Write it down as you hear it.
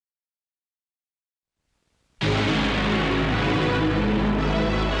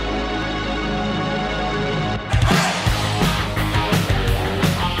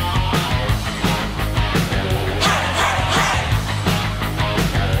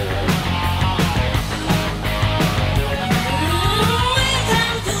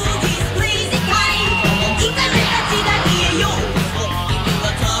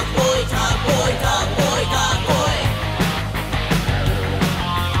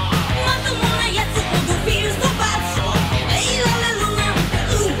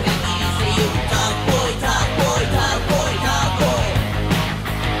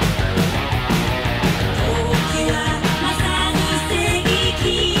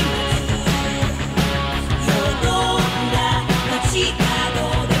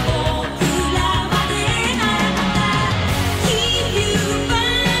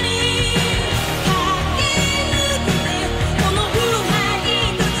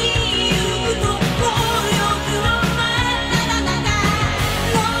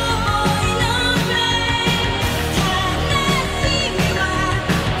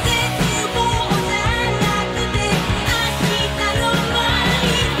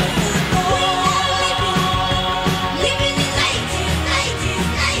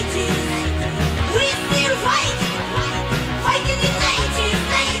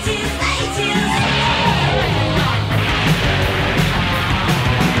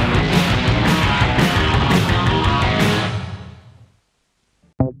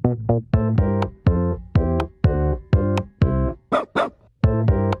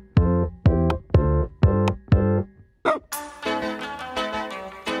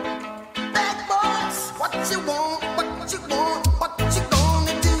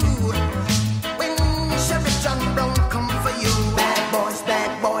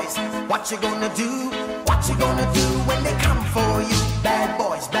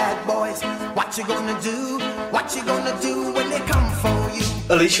What you gonna do? What you gonna do when they come for you?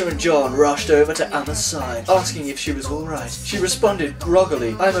 Alicia and John rushed over to Emma's side, asking if she was alright. She responded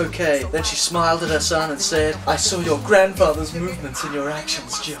groggily, "I'm okay." Then she smiled at her son and said, "I saw your grandfather's movements in your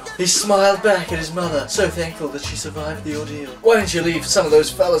actions, John." He smiled back at his mother, so thankful that she survived the ordeal. "Why didn't you leave some of those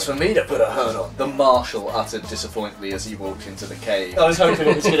fellas for me to put a hurt on?" the Marshal uttered disappointedly as he walked into the cave. I was hoping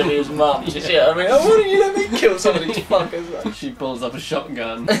it was going to be his mum. Yeah, I mean, oh, why don't you let me kill some of these fuckers? She pulls up a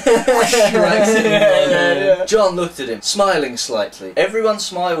shotgun. Strikes him in the head. John looked at him, smiling slightly. Everyone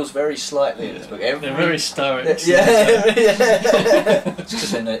smiles very slightly in this book. They're very stoic. Yeah. It's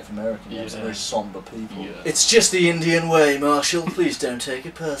because they're Native American. Yeah. They're very somber people. Yeah. It's just the Indian way, Marshal. Please don't take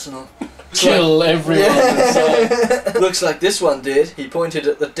it personal. Kill everyone inside. Looks like this one did. He pointed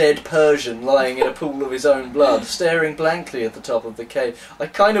at the dead Persian lying in a pool of his own blood, staring blankly at the top of the cave. I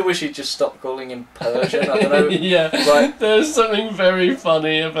kind of wish he'd just stopped calling him Persian. I don't know. Yeah, Like, there's something very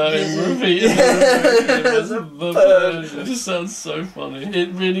funny about him repeating the Persian. It just sounds so funny.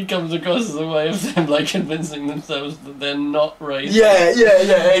 It really comes across as a way of them like convincing themselves that they're not racist. yeah,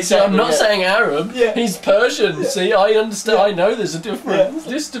 exactly. So I'm not saying Arab. Yeah. He's Persian. See, I understand. I know there's a difference.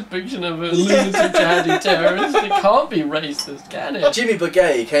 This depiction of a lunatic jihadi terrorist, it can't be racist, can it? Jimmy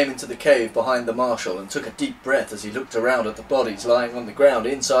Begay came into the cave behind the Marshal and took a deep breath as he looked around at the bodies lying on the ground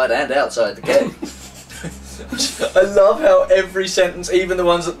inside and outside the cave. I love how every sentence, even the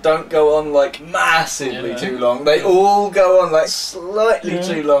ones that don't go on like massively too long, they all go on like slightly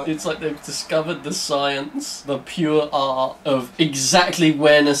too long. It's like they've discovered the science, the pure art of exactly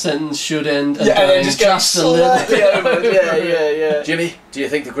when a sentence should end and then just go slightly over. Yeah. Jimmy, do you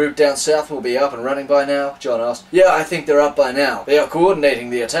think the group down south will be up and running by now? John asked. Yeah, I think they're up by now. They are coordinating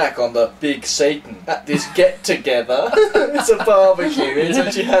the attack on the Big Satan at this get-together. It's a barbecue. It's a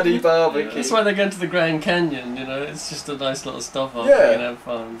jihadi barbecue. That's why they go to the Grand Canyon, you know, it's just a nice little stop off, Yeah. you can have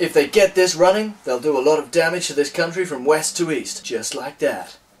fun. If they get this running, they'll do a lot of damage to this country from west to east, just like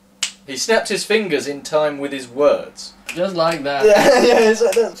that. He snapped his fingers in time with his words. Just like that. It's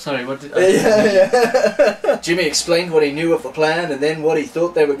like that. Sorry, what did Jimmy explained what he knew of the plan and then what he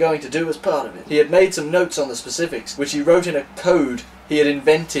thought they were going to do as part of it. He had made some notes on the specifics, which he wrote in a code he had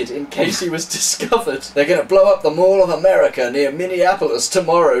invented in case he was discovered. They're going to blow up the Mall of America near Minneapolis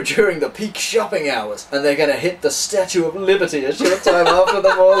tomorrow during the peak shopping hours, and they're going to hit the Statue of Liberty a short time after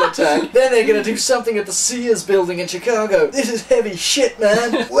the mall attack. Then they're going to do something at the Sears building in Chicago. This is heavy shit,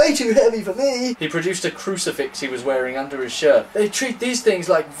 man. Way too heavy for me. He produced a crucifix he was wearing under his shirt. They treat these things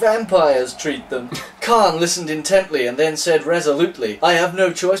like vampires treat them. Khan listened intently and then said resolutely, I have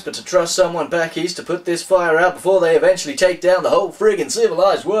no choice but to trust someone back east to put this fire out before they eventually take down the whole friggin'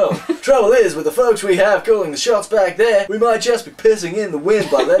 civilized world. Trouble is, with the folks we have calling the shots back there, we might just be pissing in the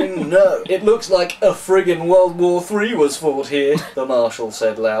wind by letting them know. It looks like a friggin' World War III was fought here, the Marshal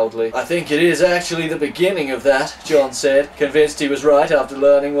said loudly. I think it is actually the beginning of that, John said, convinced he was right after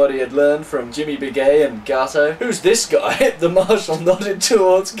learning what he had learned from Jimmy Begay and Gatto. Who's this guy? The Marshal nodded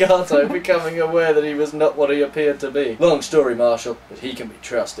towards Gatto, becoming aware that he was not what he appeared to be. Long story, Marshal, but he can be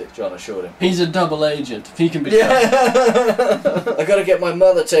trusted, John assured him. He's a double agent. If he can be trusted. I gotta get my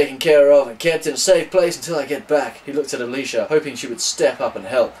mother taken care of and kept in a safe place until I get back. He looked at Alicia, hoping she would step up and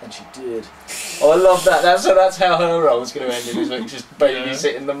help, and she did. Oh, I love that. That's how her role is going to end in this week, just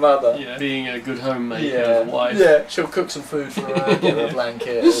babysitting the mother. Yeah, being a good homemaker and a wife. Yeah, she'll cook some food for her, get her a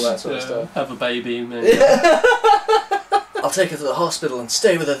blanket, all that sort of stuff. Have a baby, maybe. I'll take her to the hospital and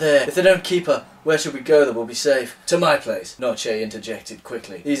stay with her there. If they don't keep her, where should we go that will be safe? To my place, Noche interjected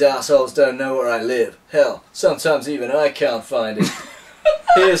quickly. These assholes don't know where I live. Hell, sometimes even I can't find it.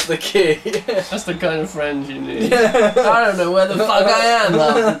 Here's the key. That's the kind of friend you need. I don't know where the fuck I am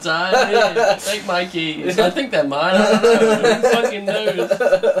half the time. Here, take my keys. I think they're mine. I don't know. Who fucking knows?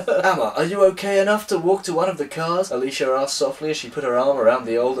 Amma, are you okay enough to walk to one of the cars? Alicia asked softly as she put her arm around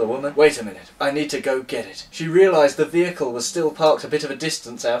the older woman. Wait a minute. I need to go get it. She realised the vehicle was still parked a bit of a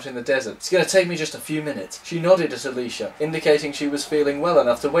distance out in the desert. It's going to take me just a few minutes. She nodded at Alicia, indicating she was feeling well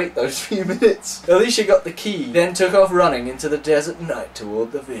enough to wait those few minutes. Alicia got the key, then took off running into the desert night toward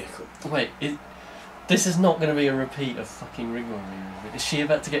the vehicle. Wait, this is not going to be a repeat of fucking Rigmarole. Is she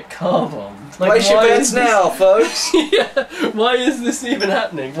about to get car bombed? Like, Place your bets now, folks! Yeah, why is this even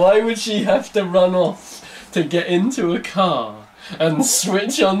happening? Why would she have to run off to get into a car and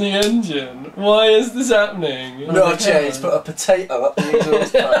switch on the engine? Why is this happening? No change, put a potato up the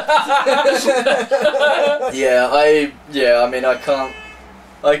exhaust pipe. I mean, I can't...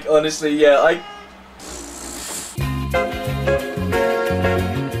 honestly,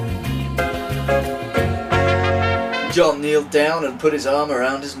 John kneeled down and put his arm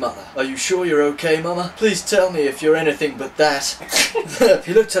around his mother. "Are you sure you're okay, Mama? Please tell me if you're anything but that."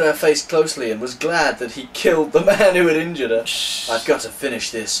 He looked at her face closely and was glad that he killed the man who had injured her. "I've got to finish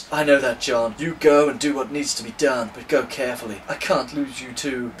this. I know that, John. You go and do what needs to be done, but go carefully. I can't lose you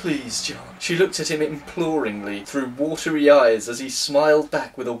too. Please, John." She looked at him imploringly through watery eyes as he smiled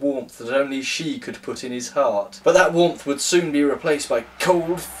back with a warmth that only she could put in his heart. But that warmth would soon be replaced by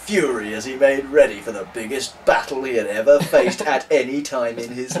cold fury as he made ready for the biggest battle he had ever faced at any time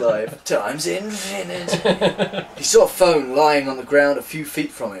in his life. Time's infinite. He saw a phone lying on the ground a few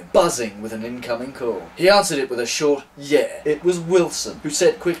feet from him, buzzing with an incoming call. He answered it with a short "yeah." It was Wilson, who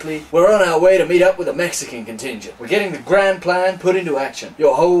said quickly, "We're on our way to meet up with the Mexican contingent. We're getting the grand plan put into action.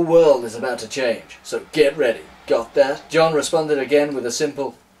 Your whole world is about to change, so get ready. Got that?" John responded again with a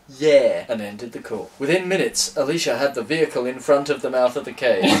simple "yeah," and ended the call. Within minutes, Alicia had the vehicle in front of the mouth of the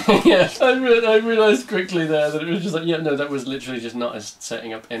cave. Yeah, I realised quickly there that it was just like, yeah, no, that was literally just not us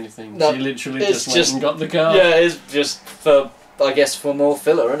setting up anything. No, she literally just went and got the car. Yeah, it's just for, I guess, for more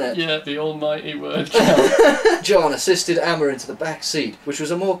filler, isn't it? Yeah, the almighty word count. John assisted Amma into the back seat, which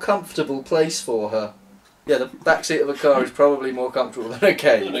was a more comfortable place for her. Yeah, the back seat of a car is probably more comfortable than a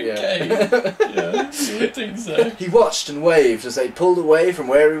cave. Yeah, you would think so. He watched and waved as they pulled away from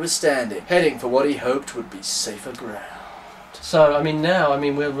where he was standing, heading for what he hoped would be safer ground. So, I mean, now,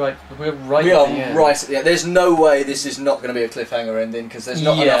 we're right We at are the end. right at the end. There's no way this is not going to be a cliffhanger ending, because there's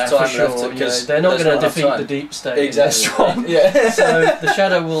not enough time for sure. left. Because they're not going to defeat the deep state. Exactly. Yeah. So the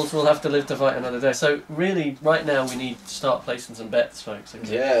Shadow Wolves will have to live to fight another day. So really, right now, we need to start placing some bets, folks.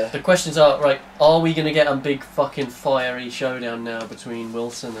 Okay? Yeah. The questions are, right, are we going to get a big fucking fiery showdown now between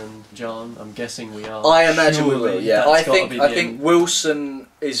Wilson and John? I'm guessing we are. I imagine we Surely will, yeah. that's gotta I be the think end. Wilson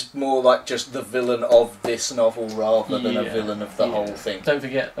is more like just the villain of this novel rather than a villain of the whole thing. Don't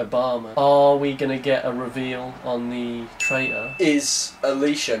forget Obama. Are we going to get a reveal on the traitor? Is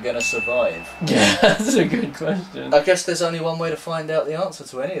Alicia going to survive? Yeah, that's a good question. I guess there's only one way to find out the answer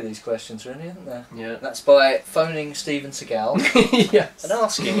to any of these questions, really, isn't there? Yeah. That's by phoning Steven Seagal Yes. and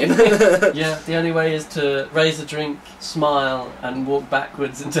asking him. Yeah, the only way is to raise a drink, smile, and walk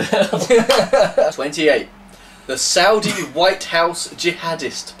backwards into hell. 28. The Saudi White House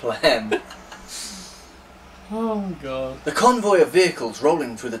jihadist plan. Oh god. The convoy of vehicles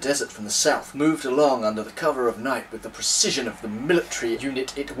rolling through the desert from the south moved along under the cover of night with the precision of the military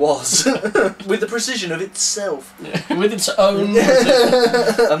unit it was. With the precision of itself. Yeah, with its own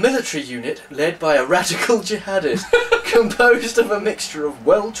precision. A military unit led by a radical jihadist, composed of a mixture of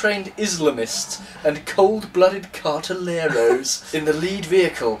well-trained Islamists and cold-blooded carteleros. In the lead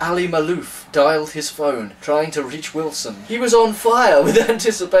vehicle, Ali Malouf dialed his phone, trying to reach Wilson. He was on fire with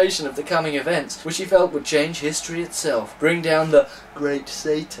anticipation of the coming events, which he felt would change history itself, bring down the Great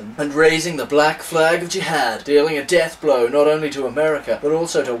Satan, and raising the black flag of jihad, dealing a death blow not only to America, but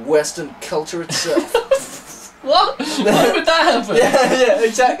also to Western culture itself. What? Why would that happen? Yeah,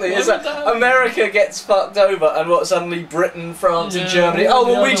 exactly. Why It's would like that happen? America gets fucked over, and what, suddenly Britain, France, and Germany? Oh,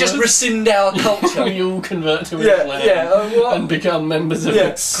 well, we just rescind our culture. We all convert to Yeah, Islam yeah, and become members of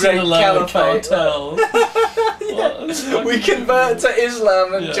Yeah, the Sinaloa Caliphate. cartel. We convert to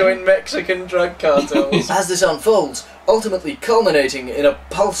Islam and join Mexican drug cartels. As this unfolds, ultimately culminating in a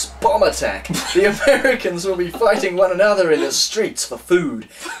pulse bomb attack, the Americans will be fighting one another in the streets for food,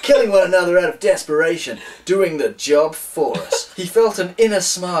 killing one another out of desperation, doing the job for us. He felt an inner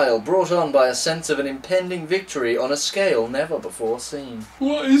smile brought on by a sense of an impending victory on a scale never before seen.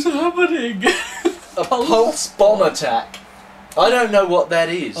 What is happening? A pulse bomb attack. I don't know what that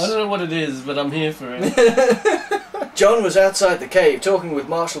is. I don't know what it is, but I'm here for it. John was outside the cave talking with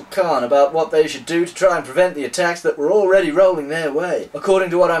Marshal Khan about what they should do to try and prevent the attacks that were already rolling their way.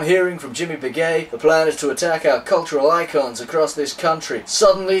 According to what I'm hearing from Jimmy Begay, the plan is to attack our cultural icons across this country,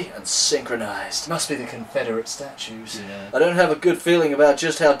 suddenly and synchronized. Must be the Confederate statues. Yeah. I don't have a good feeling about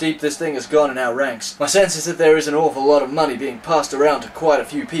just how deep this thing has gone in our ranks. My sense is that there is an awful lot of money being passed around to quite a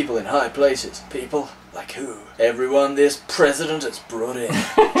few people in high places. People? Like who? Everyone this president has brought in.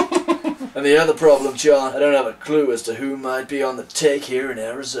 And the other problem, John, I don't have a clue as to who might be on the take here in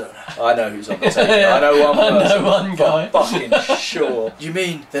Arizona. I know who's on the take. I know one person. I know one guy. Fucking sure. You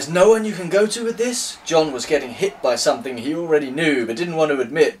mean there's no one you can go to with this? John was getting hit by something he already knew but didn't want to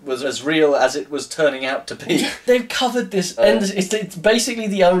admit was as real as it was turning out to be. They've covered this, and it's basically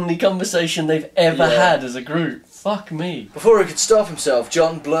the only conversation they've ever had as a group. Fuck me. Before he could stop himself,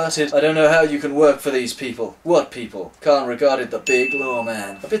 John blurted, "I don't know how you can work for these people." "What people?" Khan regarded the big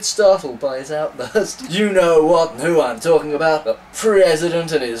lawman, a bit startled by his outburst. "You know what and who I'm talking about. The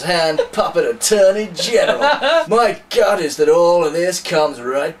President and his hand puppet Attorney General. My God, is that all of this comes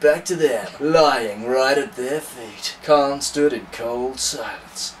right back to them, lying right at their feet." Khan stood in cold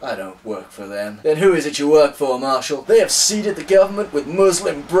silence. "I don't work for them." "Then who is it you work for, Marshal? They have seated the government with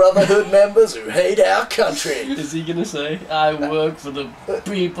Muslim Brotherhood members who hate our country." Is he gonna say, "I work for the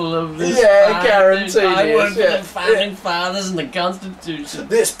people of this Yeah, guaranteed. I work for Yeah. the founding fathers and the Constitution."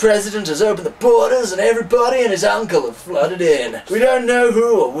 "This president has opened the borders and everybody and his uncle have flooded in. We don't know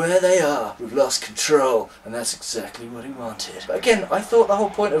who or where they are. We've lost control." And that's exactly what he wanted. But again, I thought the whole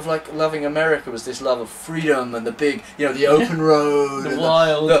point of like loving America was this love of freedom and the big, you know, the open road, The and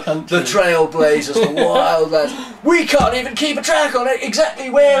wild country. the trailblazers, the wild lads. We can't even keep a track on it exactly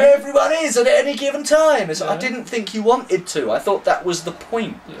where everyone is at any given time. I didn't think you wanted to. I thought that was the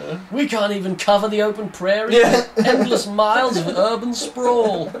point. Yeah. We can't even cover the open prairie. Yeah. Endless miles of urban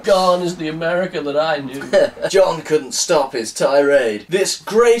sprawl. Gone is the America that I knew. John couldn't stop his tirade. "This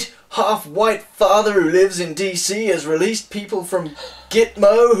great half-white father who lives in DC has released people from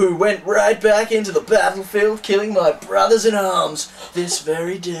Gitmo who went right back into the battlefield, killing my brothers in arms this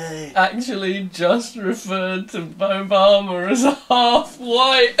very day." Actually just referred to Obama as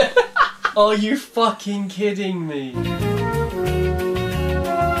half-white. Are you fucking kidding me?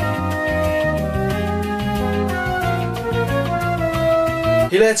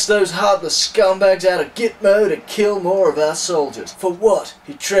 "He lets those heartless scumbags out of Gitmo to kill more of our soldiers. For what?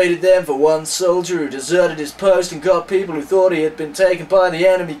 He traded them for one soldier who deserted his post and got people who thought he had been taken by the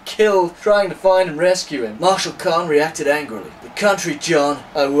enemy killed trying to find and rescue him." Marshal Khan reacted angrily. "The country, John.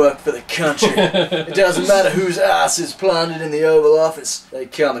 I work for the country. It doesn't matter whose ass is planted in the Oval Office. They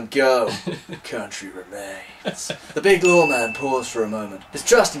come and go. The country remains." The big lawman paused for a moment. His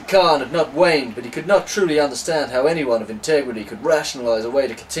trust in Khan had not waned, but he could not truly understand how anyone of integrity could rationalise a way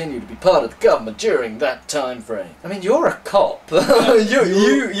to continue to be part of the government during that time frame. I mean, you're a cop.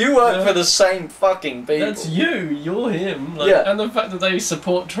 you work for the same fucking people. That's you. You're him. Like, Yeah. And the fact that they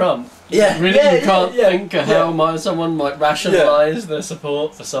support Trump. Yeah. Really, Yeah, you can't yeah, think of how someone might rationalise their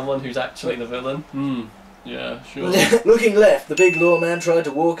support for someone who's actually the villain. Yeah, sure. Looking left, the big lawman tried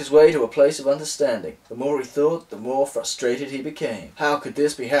to walk his way to a place of understanding. The more he thought, the more frustrated he became. How could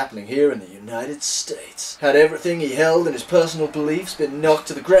this be happening here in the United States? Had everything he held in his personal beliefs been knocked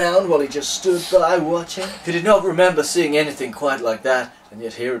to the ground while he just stood by watching? He did not remember seeing anything quite like that, and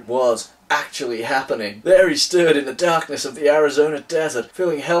yet here it was, actually happening. There he stood in the darkness of the Arizona desert,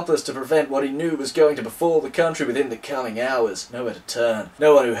 feeling helpless to prevent what he knew was going to befall the country within the coming hours. Nowhere to turn.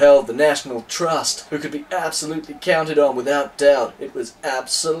 No one who held the national trust, who could be absolutely counted on without doubt. It was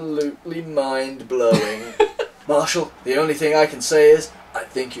absolutely mind-blowing. "Marshal, the only thing I can say is, I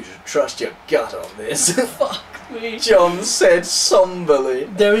think you should trust your gut on this." Fuck me. John said somberly.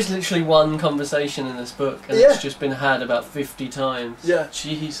 There is literally one conversation in this book, and Yeah. it's just been had about 50 times. Yeah.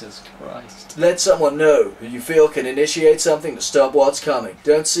 Jesus Christ. "Let someone know who you feel can initiate something to stop what's coming.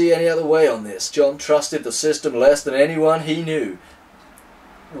 Don't see any other way on this." John trusted the system less than anyone he knew.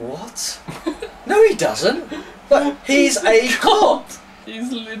 What? No, he doesn't. But he's a cop.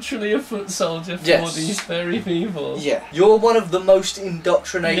 He's literally a foot soldier for Yes. these very people. Yeah. You're one of the most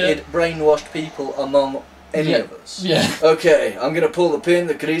indoctrinated, brainwashed people among any of us. Yeah. Okay, I'm gonna pull the pin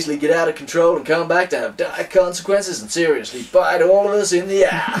that could easily get out of control and come back to have dire consequences and seriously bite all of us in the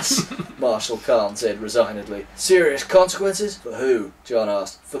ass, Marshal Khan said resignedly. "Serious consequences? For who?" John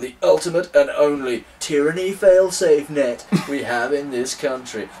asked. "For the ultimate and only tyranny fail-safe net we have in this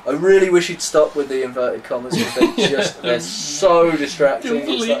country." I really wish he'd stop with the inverted commas. They're so distracting. It's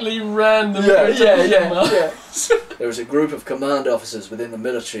like- Completely random. yeah. There is a group of command officers within the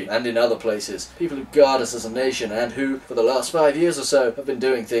military and in other places, people who guard us as a nation and who, for the last 5 years or so, have been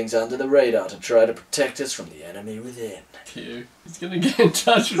doing things under the radar to try to protect us from the enemy within. Q. He's gonna get in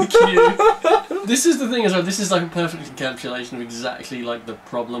touch with Q. This is the thing as well, this is like a perfect encapsulation of exactly like the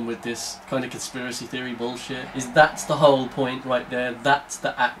problem with this kind of conspiracy theory bullshit. Is that's the whole point right there. That's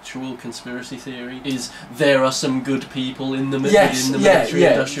the actual conspiracy theory. Is there are some good people in the military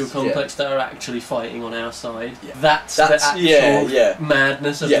industrial complex that are actually fighting on our side. Yeah. That's the actual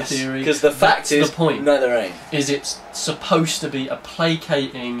madness of the theory. Because the fact is, the point. No, there ain't. Is it's supposed to be a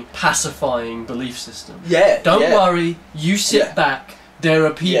placating, pacifying belief system. Yeah. Don't worry, you sit back, There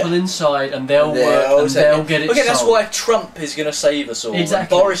are people inside, and they'll Yeah, work, and they'll get it Okay, that's solved. why Trump is going to save us all.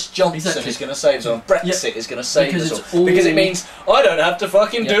 Exactly. And Boris Johnson Exactly. is going to save us all. And Brexit is going to save Because us it's all. Because it all- means I don't have to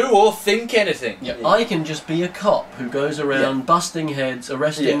fucking Yeah. do or think anything. Yeah, I can just be a cop who goes around busting heads,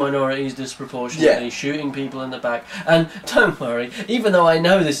 arresting Yeah. minorities disproportionately, shooting people in the back. And don't worry, even though I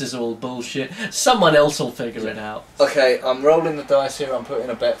know this is all bullshit, someone else will figure it out. Okay, I'm rolling the dice here. I'm putting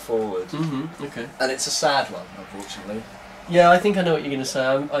a bet forward. Okay. And it's a sad one, unfortunately. Yeah, I think I know what you're going to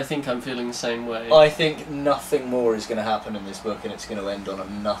say. I think I'm feeling the same way. I think nothing more is going to happen in this book, and it's going to end on a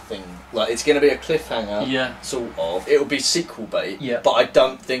nothing. Like, it's going to be a cliffhanger, Yeah. sort of. It'll be sequel bait, Yeah. but I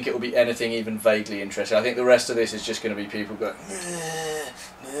don't think it will be anything even vaguely interesting. I think the rest of this is just going to be people going,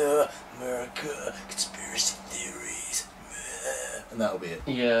 America, conspiracy theories, and that'll be it.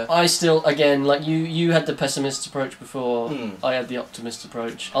 Yeah. I still, again, like you had the pessimist approach before, I had the optimist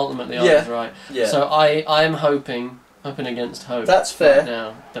approach. Ultimately, I was right. Yeah. So I'm hoping against hope. That's fair. Right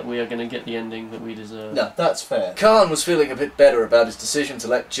now, that we are going to get the ending that we deserve. No, that's fair. Khan was feeling a bit better about his decision to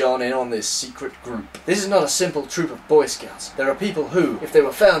let John in on this secret group. This is not a simple troop of Boy Scouts. There are people who, if they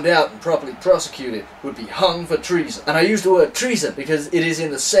were found out and properly prosecuted, would be hung for treason. And I use the word treason because it is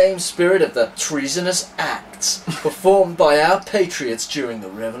in the same spirit of the treasonous acts performed by our patriots during the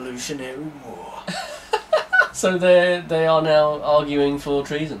Revolutionary War. So they are now arguing for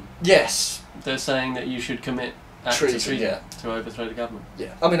treason. Yes. They're saying that you should commit acts Treason, of treason yeah. to overthrow the government.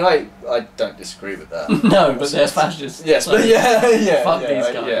 Yeah. I mean, I don't disagree with that. No, but they're fascists. Yes, so but yeah. fuck these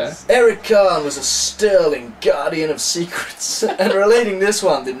guys. Yeah. Eric Khan was a sterling guardian of secrets, and relating this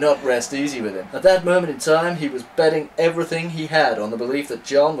one did not rest easy with him. At that moment in time, he was betting everything he had on the belief that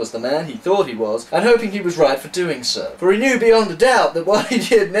John was the man he thought he was, and hoping he was right for doing so. For he knew beyond a doubt that what he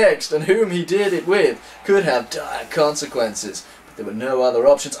did next, and whom he did it with, could have dire consequences. There were no other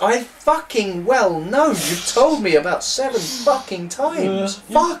options. I fucking well know. You've told me about 7 fucking times.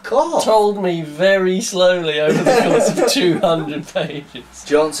 Fuck off. Told me very slowly over the course of 200 pages.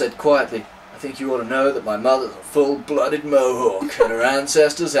 John said quietly, I think you ought to know that my mother's a full-blooded Mohawk, and her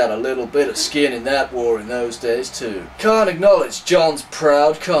ancestors had a little bit of skin in that war in those days too. Khan acknowledged John's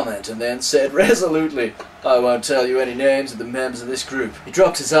proud comment and then said resolutely, I won't tell you any names of the members of this group. He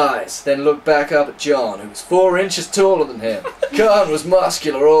dropped his eyes, then looked back up at John, who was 4 inches taller than him. Khan was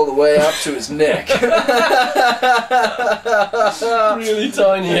muscular all the way up to his neck. Really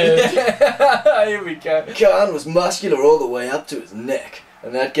tiny head. Yeah, here we go. Khan was muscular all the way up to his neck,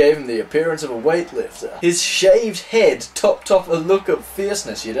 and that gave him the appearance of a weightlifter. His shaved head topped off a look of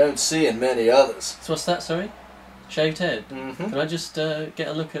fierceness you don't see in many others. So what's that, sorry? Shaved head? Mm-hmm. Can I just get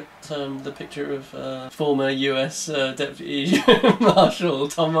a look at the picture of former US Deputy Marshal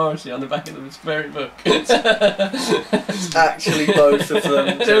Tom Morrissey on the back of this very book? It's actually both of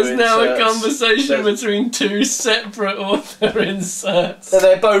them. There's now a inserts. conversation between 2 separate author inserts. So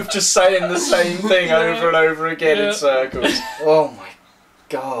they're both just saying the same thing over and over again in circles. Oh my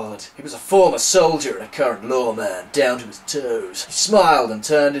God. He was a former soldier and a current lawman, down to his toes. He smiled and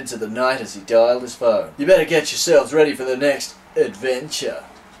turned into the night as he dialed his phone. You better get yourselves ready for the next adventure.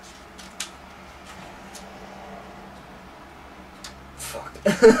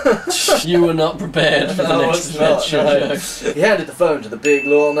 You were not prepared for the No, I next was not, adventure. no. He handed the phone to the big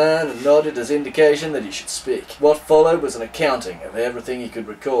lawman and nodded as indication that he should speak. What followed was an accounting of everything he could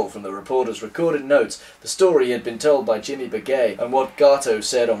recall from the reporter's recorded notes, the story he had been told by Jimmy Begay, and what Gato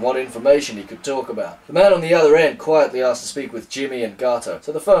said on what information he could talk about. The man on the other end quietly asked to speak with Jimmy and Gato,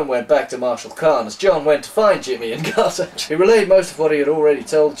 so the phone went back to Marshal Khan as John went to find Jimmy and Gato. He relayed most of what he had already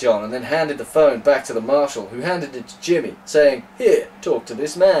told John and then handed the phone back to the Marshal, who handed it to Jimmy, saying, "Here, talk to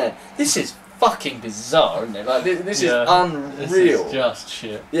this man." This is fucking bizarre, isn't it? Like, this is unreal. This is just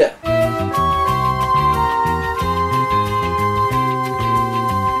shit. Yeah.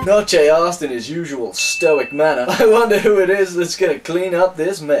 Noche asked in his usual stoic manner, I wonder who it is that's going to clean up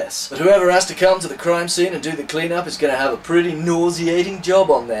this mess. But whoever has to come to the crime scene and do the cleanup is going to have a pretty nauseating job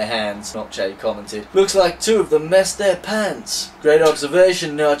on their hands, Noche commented. Looks like 2 of them messed their pants. Great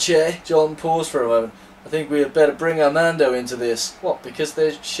observation, Noche. John paused for a moment. I think we had better bring Armando into this. What, because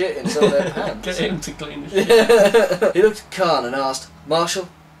there's shit in some of their pants? Get him to clean the shit. He looked at Khan and asked, Marshal,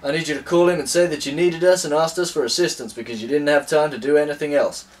 I need you to call him and say that you needed us and asked us for assistance because you didn't have time to do anything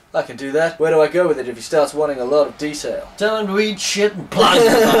else. I can do that. Where do I go with it if he starts wanting a lot of detail? Tell him to eat shit and blind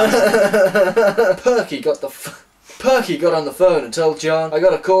the Perky got the Perky got on the phone and told John, "I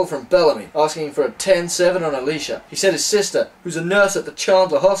got a call from Bellamy asking for a 10-7 on Alicia. He said his sister, who's a nurse at the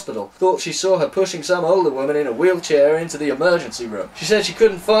Chandler Hospital, thought she saw her pushing some older woman in a wheelchair into the emergency room. She said she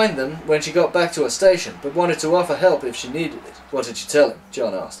couldn't find them when she got back to her station, but wanted to offer help if she needed it." "What did you tell him?"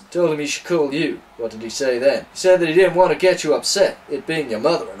 John asked. "Told him he should call you." "What did he say then?" "He said that he didn't want to get you upset, it being your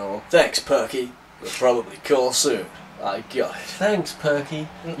mother and all." "Thanks, Perky. We'll probably call soon." "I got it." Thanks, Perky.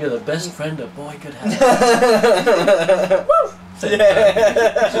 You're the best friend a boy could have.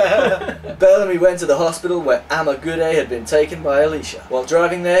 Yeah. Bellamy went to the hospital where Amma Gooday had been taken by Alicia. While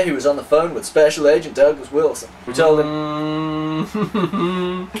driving there, he was on the phone with Special Agent Douglas Wilson, who told him...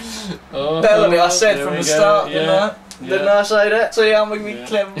 Bellamy, I said from the start, didn't I say that? See, I'm going to be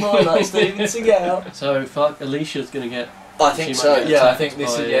clever boy like Steven Seagal. So, fuck, Alicia's going to get... I think so, yeah, I think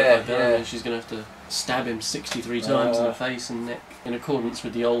this is, yeah. She's going to have to stab him 63 times in the face and neck, in accordance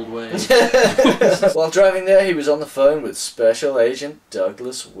with the old ways. While driving there, he was on the phone with Special Agent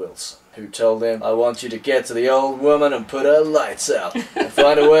Douglas Wilson, who told him, "I want you to get to the old woman and put her lights out, and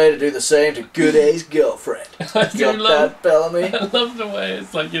find a way to do the same to Gooday's girlfriend." I do Got that, Bellamy? I love the way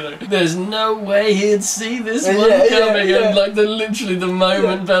it's like, you know, there's no way he'd see this one coming, and like literally the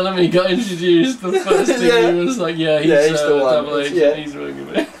moment Bellamy got introduced, the first thing he was like, he's the one. double agent, he's ringing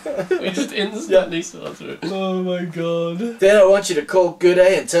me. We just instantly saw through it. Oh my god. "Then I want you to call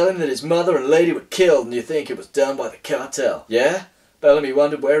Gooday and tell him that his mother and lady were killed and you think it was done by the cartel." "Yeah?" Bellamy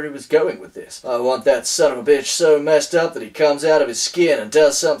wondered where he was going with this. "I want that son of a bitch so messed up that he comes out of his skin and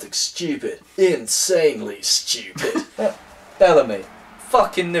does something stupid. Insanely stupid." Bellamy.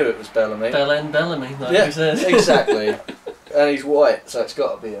 Fucking knew it was Bellamy. Bellamy, like you said. Exactly. And he's white, so it's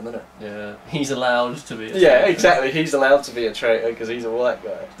got to be him, isn't it? Yeah, he's allowed to be a traitor. Yeah, exactly. He's allowed to be a traitor because he's a white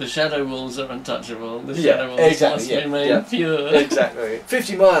guy. The shadow wolves are untouchable. The shadow wolves must be made pure. Exactly.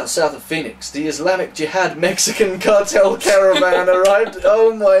 50 miles south of Phoenix, the Islamic Jihad Mexican cartel caravan arrived.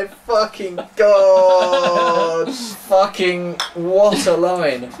 Oh my fucking god! Fucking what a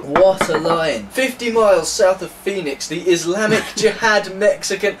line! What a line! 50 miles south of Phoenix, the Islamic Jihad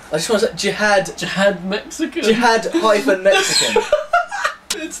Mexican. I just want to say Jihad Mexican. Jihad-Mexican.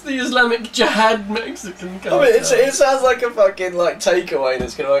 It's the Islamic Jihad Mexican cartel. I mean, it sounds like a fucking like takeaway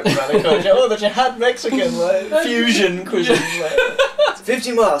that's going to open around the country. Oh, the Jihad Mexican fusion cuisine.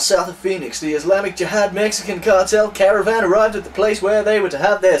 50 miles south of Phoenix, the Islamic Jihad Mexican cartel caravan arrived at the place where they were to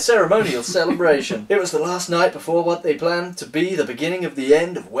have their ceremonial celebration. It was the last night before what they planned to be the beginning of the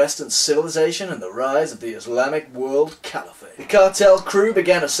end of Western civilization and the rise of the Islamic world caliphate. The cartel crew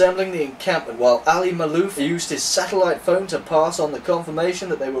began assembling the encampment while Ali Malouf used his satellite phone to pass on the confirmation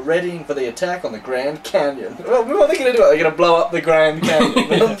that they were readying for the attack on the Grand Canyon. Well, what are they going to do? Are they going to blow up the Grand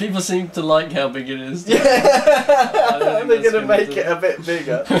Canyon? People seem to like how big it is. Yeah, they're going to make it a bit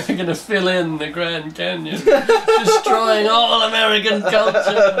bigger. They're going to fill in the Grand Canyon, destroying all American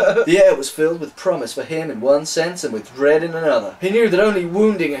culture. The air was filled with promise for him in one sense and with dread in another. He knew that only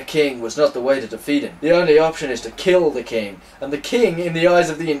wounding a king was not the way to defeat him. The only option is to kill the king, and the king, in the eyes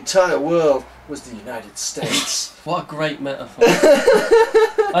of the entire world, was the United States. What a great metaphor.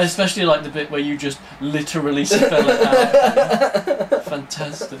 I especially like the bit where you just literally spell it out.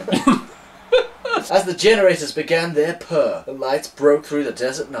 Fantastic. As the generators began their purr, the lights broke through the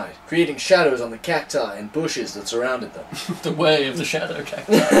desert night, creating shadows on the cacti and bushes that surrounded them. The way of the shadow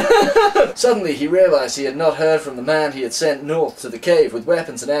cacti. Suddenly he realized he had not heard from the man he had sent north to the cave with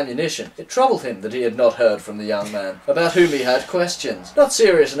weapons and ammunition. It troubled him that he had not heard from the young man, about whom he had questions. Not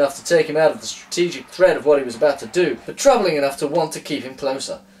serious enough to take him out of the strategic threat of what he was about to do, but troubling enough to want to keep him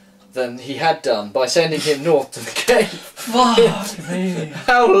closer than he had done by sending him north to the cave. Fuck me.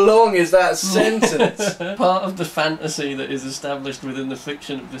 How long is that sentence? Part of the fantasy that is established within the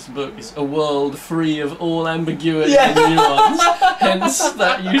fiction of this book is a world free of all ambiguity and nuance, hence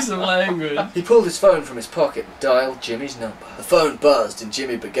that use of language. He pulled his phone from his pocket and dialed Jimmy's number. The phone buzzed in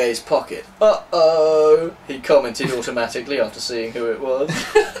Jimmy Begay's pocket. "Uh-oh," he commented automatically after seeing who it was.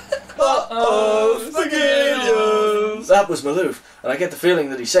 "Uh-oh, spaghettios." That was Malouf, and I get the feeling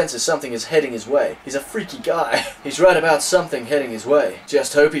that he senses something is heading his way. He's a freaky guy. He's right about something heading his way.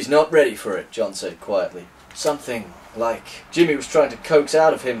 Just hope he's not ready for it, John said quietly. Something like... Jimmy was trying to coax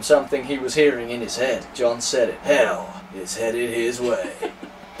out of him something he was hearing in his head. John said it. "Hell is headed his way.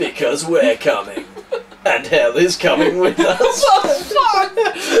 Because we're coming. And hell is coming with us."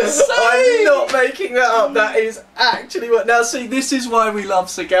 I'm not making that up. That is actually what... Now see, this is why we love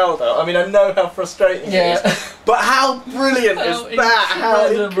Seagal though. I mean, I know how frustrating it is. But how brilliant is that? How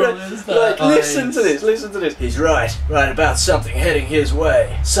incredible is that? Like, listen to this, listen to this. He's right about something heading his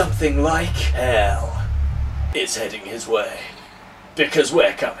way. Something like hell is heading his way. Because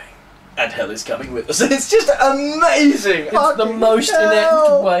we're coming. and hell is coming with us. It's just amazing. It's the most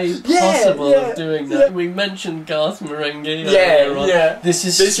inept way possible of doing that. Yeah. We mentioned Garth Marenghi earlier on. This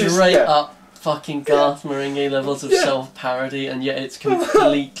is straight up fucking Garth Marenghi levels of self-parody, and yet it's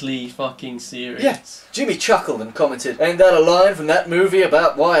completely fucking serious. Yes. Jimmy chuckled and commented, "Ain't that a line from that movie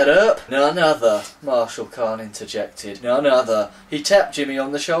about Wyatt Earp?" "None other," Marshall Khan interjected. "None other." He tapped Jimmy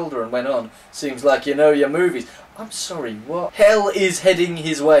on the shoulder and went on, "Seems like you know your movies." "I'm sorry, what?" "Hell is heading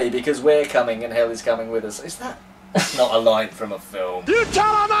his way because we're coming and hell is coming with us." Is that not a line from a film? You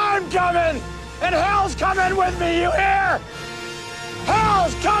tell him I'm coming, and hell's coming with me, you hear?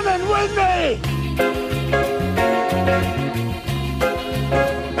 Hell's coming with me!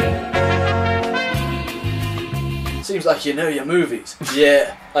 "Seems like you know your movies."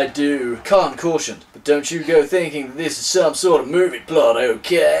 "Yeah, I do." Khan cautioned, "But don't you go thinking that this is some sort of movie plot,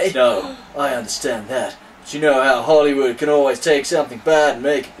 okay?" "No, I understand that. But you know how Hollywood can always take something bad and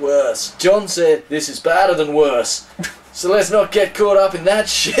make it worse." John said, "This is better than worse. So let's not get caught up in that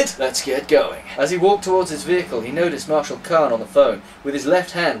shit. Let's get going." As he walked towards his vehicle, he noticed Marshall Khan on the phone, with his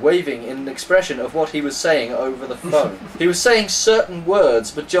left hand waving in an expression of what he was saying over the phone. He was saying certain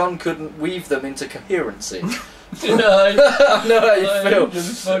words, but John couldn't weave them into coherency. You know, I know how you feel.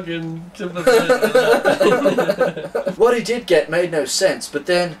 Just fucking sympathise with that. What he did get made no sense, but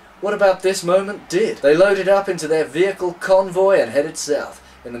then, what about this moment did? They loaded up into their vehicle convoy and headed south,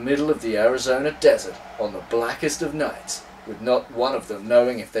 in the middle of the Arizona desert, on the blackest of nights, with not one of them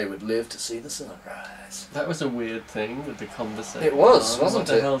knowing if they would live to see the sunrise. That was a weird thing with the conversation. It was, wasn't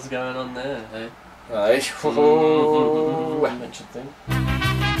it? What the it? hell's going on there, eh? Aye. Mention thing.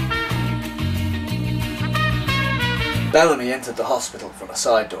 Bellamy entered the hospital from a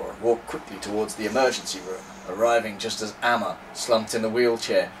side door and walked quickly towards the emergency room, arriving just as Amma, slumped in the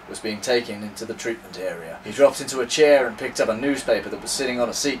wheelchair, was being taken into the treatment area. He dropped into a chair and picked up a newspaper that was sitting on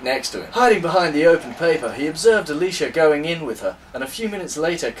a seat next to him. Hiding behind the open paper, he observed Alicia going in with her, and a few minutes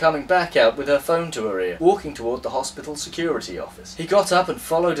later coming back out with her phone to her ear, walking toward the hospital security office. He got up and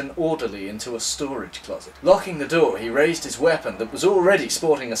followed an orderly into a storage closet. Locking the door, he raised his weapon that was already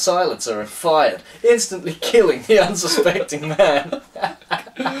sporting a silencer and fired, instantly killing the unsuspecting man.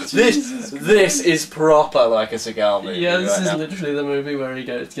 This is proper like a Seagal movie. Yeah, this right is now. literally the movie where he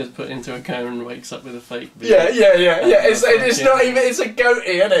gets put into a coma and wakes up with a fake beard. Yeah. It's not even. It's a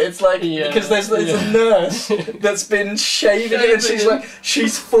goatee, isn't it? It's like because there's a nurse that's been shaving him, and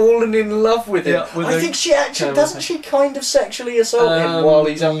she's fallen in love with him. Yeah, I think she actually doesn't. She kind of sexually assault him while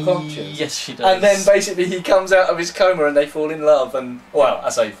he's unconscious. Yes, she does. And then basically he comes out of his coma and they fall in love. And well, I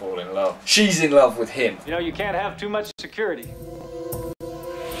say fall in love. She's in love with him. You know, you can't have too much security.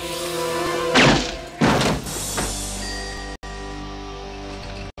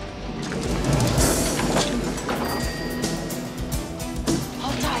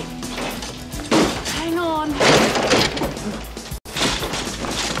 Hold tight. Hang on.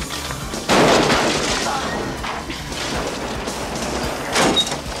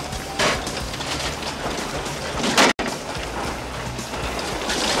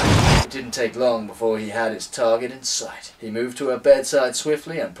 It didn't take long before he had his target in sight. He moved to her bedside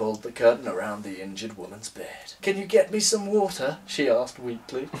swiftly and pulled the curtain around the injured woman's bed. "Can you get me some water?" she asked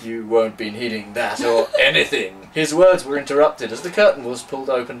weakly. "You won't be needing that or anything." His words were interrupted as the curtain was pulled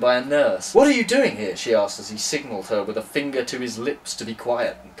open by a nurse. "What are you doing here?" she asked as he signalled her with a finger to his lips to be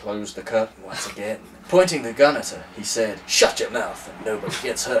quiet and closed the curtain once again. Pointing the gun at her, he said, "Shut your mouth and nobody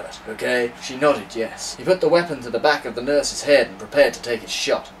gets hurt, okay?" She nodded yes. He put the weapon to the back of the nurse's head and prepared to take his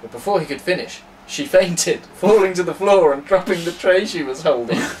shot. But before he could finish, she fainted, falling to the floor and dropping the tray she was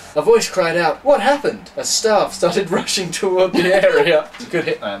holding. A voice cried out, "What happened?" as staff started rushing toward the area. It's a good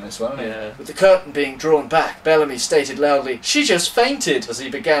hitman, this one, isn't it? Yeah. With the curtain being drawn back, Bellamy stated loudly, "She just fainted," as he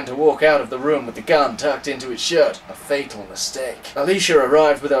began to walk out of the room with the gun tucked into his shirt. A fatal mistake. Alicia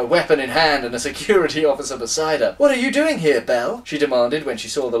arrived with her weapon in hand and a security officer beside her. "What are you doing here, Belle?" she demanded when she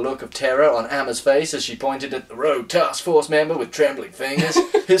saw the look of terror on Amma's face as she pointed at the rogue task force member with trembling fingers.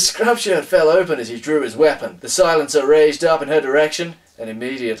 His scrub shirt fell open as he drew his weapon. The silencer raised up in her direction, and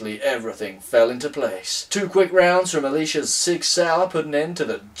immediately everything fell into place. 2 quick rounds from Alicia's Sig Sauer put an end to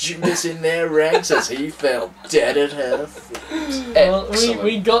the Judas in their ranks as he fell dead at her feet. Well, Excellent.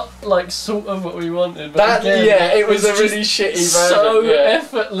 we got like sort of what we wanted, but again, it was a it's really just shitty so moment. Yeah.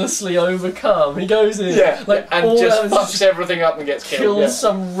 effortly overcome. He goes in, And all just that fucks is everything up and gets killed. kills Yeah.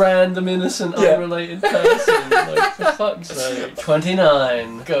 some random innocent, Yeah. unrelated person. Like, for fuck's sake.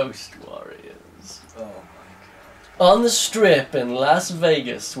 29 Ghost Warriors. Oh my god. On the Strip in Las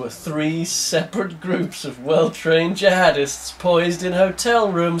Vegas were 3 separate groups of well-trained jihadists poised in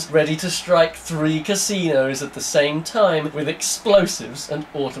hotel rooms ready to strike 3 casinos at the same time with explosives and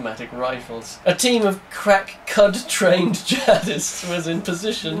automatic rifles. A team of crack-cud-trained jihadists was in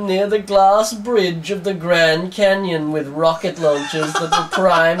position near the glass bridge of the Grand Canyon with rocket launchers that were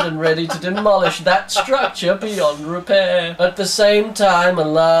primed and ready to demolish that structure beyond repair. At the same time, a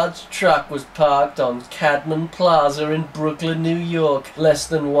large truck was parked on Cadman Plaza in Brooklyn, New York, less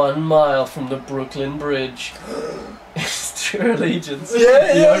than 1 mile from the Brooklyn Bridge. It's True Allegiance.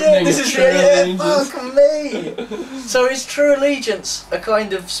 Yeah, this is True Allegiance. fuck me! So is True Allegiance a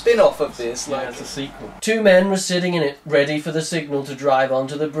kind of spin-off of this? Yeah, it's a sequel. 2 men were sitting in it, ready for the signal to drive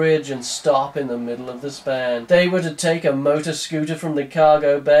onto the bridge and stop in the middle of the span. They were to take a motor scooter from the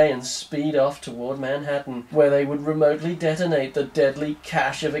cargo bay and speed off toward Manhattan, where they would remotely detonate the deadly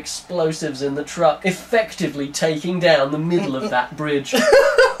cache of explosives in the truck, effectively taking down the middle of that bridge.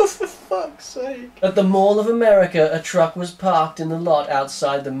 For fuck's sake. At the Mall of America, a truck was parked in the lot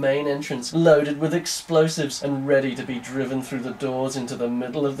outside the main entrance, loaded with explosives and ready to be driven through the doors into the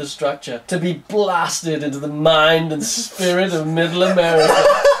middle of the structure, to be blasted into the mind and spirit of Middle America.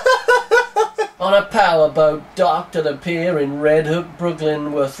 On a powerboat docked at a pier in Red Hook,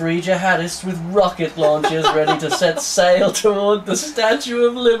 Brooklyn, were 3 jihadists with rocket launchers ready to set sail toward the Statue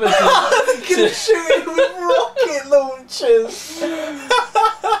of Liberty. Can shoot it with rocket launchers!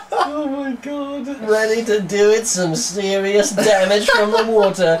 Oh my god. Ready to do it some serious damage from the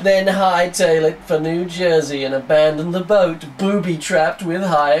water, then hightail it for New Jersey and abandon the boat, booby-trapped with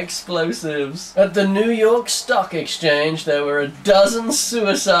high explosives. At the New York Stock Exchange, there were a dozen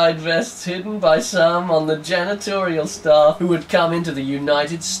suicide vests hidden by some on the janitorial staff who had come into the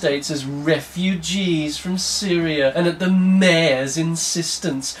United States as refugees from Syria, and at the mayor's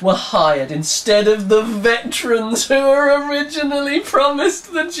insistence were hired instead of the veterans who were originally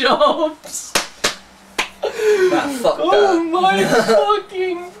promised the jobs. Fuck Oh my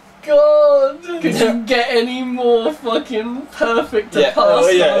fucking god! Could you get any more fucking perfect to pass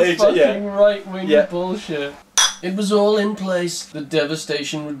on fucking right-wing bullshit? It was all in place. The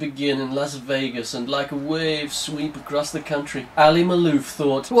devastation would begin in Las Vegas and like a wave sweep across the country. Ali Malouf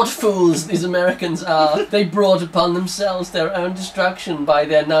thought, what fools these Americans are. They brought upon themselves their own destruction by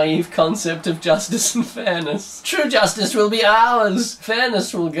their naive concept of justice and fairness. True justice will be ours.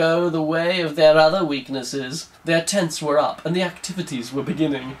 Fairness will go the way of their other weaknesses. Their tents were up and the activities were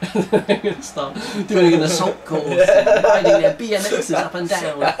beginning. They're going to start doing an assault course and riding their BMXs up and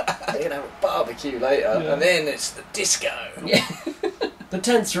down. They're going to have a barbecue later, and then it's the disco. Yeah. The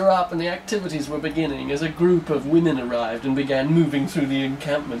tents were up and the activities were beginning as a group of women arrived and began moving through the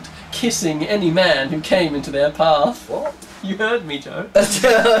encampment, kissing any man who came into their path. What? You heard me, Joe.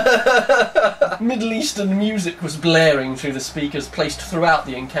 Middle Eastern music was blaring through the speakers placed throughout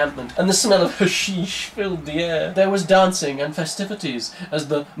the encampment, and the smell of hashish filled the air. There was dancing and festivities as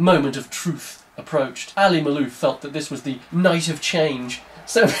the moment of truth approached. Ali Malouf felt that this was the night of change.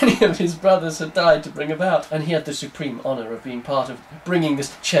 So many of his brothers had died to bring about, and he had the supreme honour of being part of bringing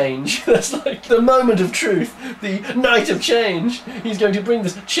this change. That's like the moment of truth, the night of change. He's going to bring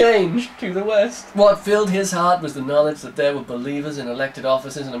this change to the West. What filled his heart was the knowledge that there were believers in elected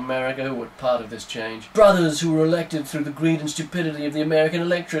offices in America who were part of this change. Brothers who were elected through the greed and stupidity of the American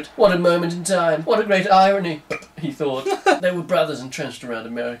electorate. What a moment in time. What a great irony, he thought. There were brothers entrenched around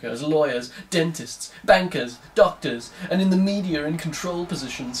America as lawyers, dentists, bankers, doctors, and in the media in control positions.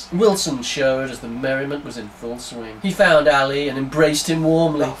 Wilson showed as the merriment was in full swing. He found Ali and embraced him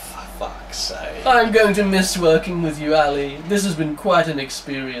warmly. Oh, for fuck's sake. I'm going to miss working with you, Ali. This has been quite an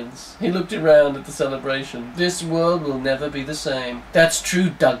experience. He looked around at the celebration. This world will never be the same. That's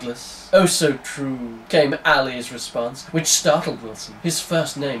true, Douglas. Oh, so true, came Ali's response, which startled Wilson. His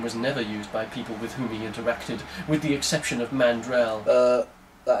first name was never used by people with whom he interacted, with the exception of Mandrell.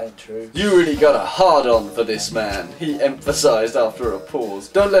 That ain't true. You really got a hard-on for this man, he emphasised after a pause.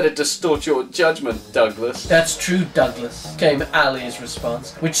 Don't let it distort your judgment, Douglas. That's true, Douglas, came Ali's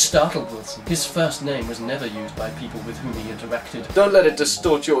response, which startled Wilson. His first name was never used by people with whom he interacted. Don't let it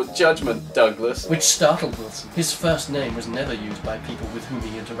distort your judgment, Douglas. Which startled Wilson. His first name was never used by people with whom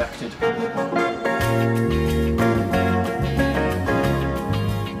he interacted.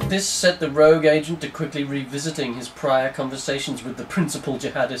 This set the rogue agent to quickly revisiting his prior conversations with the principal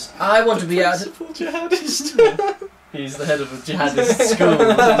jihadist. I want to be out... Principal jihadist? He's the head of a jihadist school.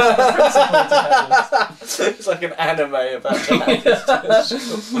 Principal jihadist. It's like an anime about jihadists.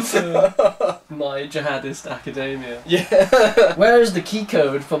 My jihadist academia. Yeah. Where is the key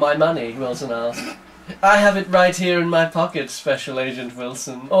code for my money? Wilson asked. I have it right here in my pocket, Special Agent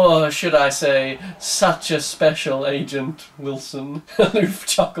Wilson. Or should I say, such a Special Agent Wilson. Aloof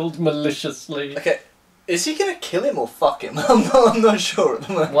chuckled maliciously. Okay, is he gonna kill him or fuck him? I'm not sure at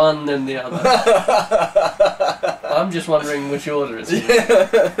the moment. One and the other. I'm just wondering which order it's in.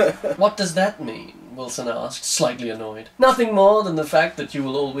 What does that mean? Wilson asked, slightly annoyed. Nothing more than the fact that you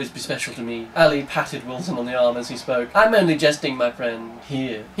will always be special to me. Ali patted Wilson on the arm as he spoke. I'm only jesting, my friend.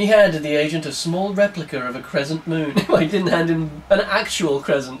 Here. He handed the agent a small replica of a crescent moon. Well, he didn't hand him an actual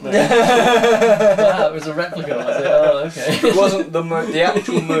crescent moon. Wow, it was a replica. I was like, oh, okay. It wasn't the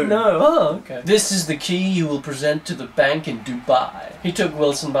actual moon. No, oh, okay. This is the key you will present to the bank in Dubai. He took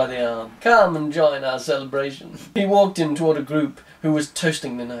Wilson by the arm. Come and join our celebration. He walked him toward a group who was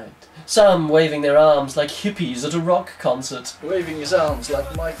toasting the night. Some waving their arms like hippies at a rock concert. Waving his arms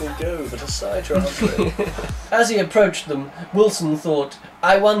like Michael Gove at a cider trip. As he approached them, Wilson thought,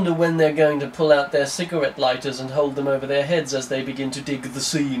 I wonder when they're going to pull out their cigarette lighters and hold them over their heads as they begin to dig the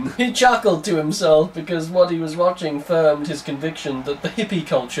scene. He chuckled to himself because what he was watching firmed his conviction that the hippie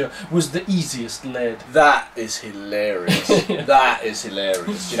culture was the easiest led. That is hilarious. That is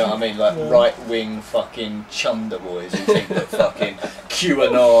hilarious. Do you know what I mean? Like right-wing fucking chunder boys who think that fucking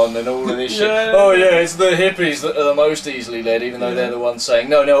QAnon and all of this shit. Yeah. Oh yeah, it's the hippies that are the most easily led, even though they're the ones saying,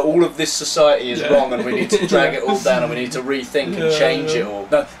 no, all of this society is wrong and we need to drag it all down and we need to rethink and change it all.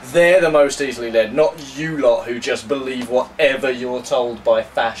 No, they're the most easily led, not you lot who just believe whatever you're told by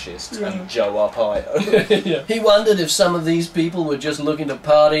fascists and Joe Arpaio. He wondered if some of these people were just looking to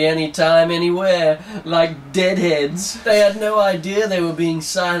party anytime, anywhere, like deadheads. They had no idea they were being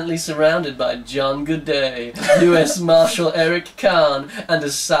silently surrounded by John Goodday, U.S. Marshal Eric Kahn, and a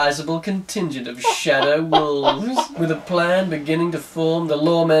sizable contingent of shadow wolves. With a plan beginning to form, the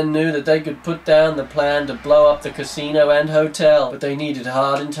lawmen knew that they could put down the plan to blow up the casino and hotel, but they needed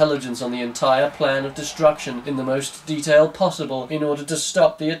hard intelligence on the entire plan of destruction in the most detail possible in order to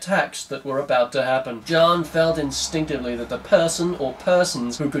stop the attacks that were about to happen. John felt instinctively that the person or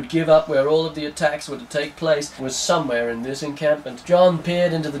persons who could give up where all of the attacks were to take place was somewhere in this encampment. John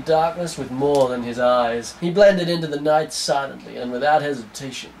peered into the darkness with more than his eyes. He blended into the night silently and without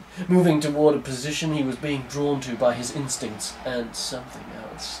hesitation, moving toward a position he was being drawn to by his instincts and something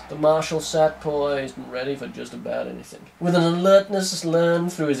else. The Marshal sat poised and ready for just about anything. With an alertness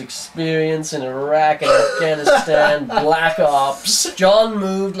learned through his experience in Iraq and Afghanistan Black Ops, John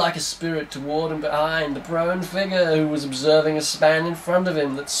moved like a spirit toward and behind the prone figure who was observing a span in front of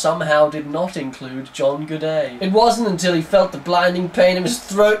him that somehow did not include John Goodday. It wasn't until he felt the blinding pain of his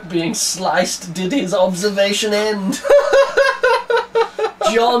throat being sliced did his observation end.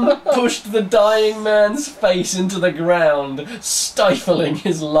 John pushed the dying man's face into the ground, stifling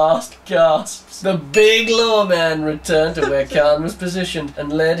his last gasps. The big lawman returned to where Khan was positioned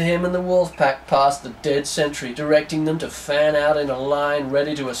and led him and the wolf pack past the dead sentry, directing them to fan out in a line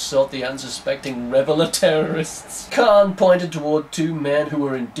ready to assault the unsuspecting reveller terrorists. Khan pointed toward two men who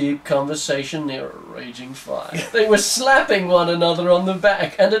were in deep conversation near a raging fire. They were slapping one another on the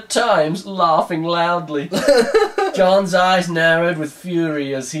back and at times laughing loudly. John's eyes narrowed with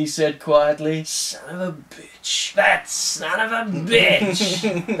fury as he said quietly, "Son of a bitch. That son of a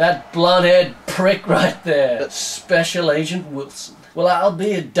bitch. That blonde-haired prick right there. Special Agent Wilson. Well, I'll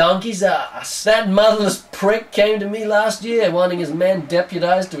be a donkey's ass. That motherless prick came to me last year wanting his men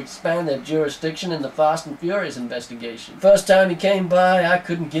deputized to expand their jurisdiction in the Fast and Furious investigation. First time he came by, I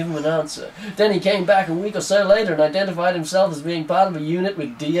couldn't give him an answer. Then he came back a week or so later and identified himself as being part of a unit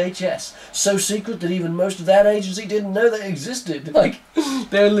with DHS. So secret that even most of that agency didn't know they existed. Like,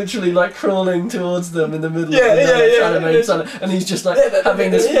 they're literally like crawling towards them in the middle of the night trying to make something. And he's just like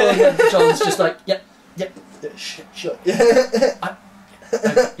having this full John's just like, yeah. Shut. Yeah.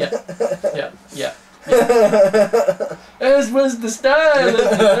 As was the style.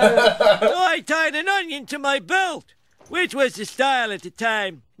 So I tied an onion to my belt, which was the style at the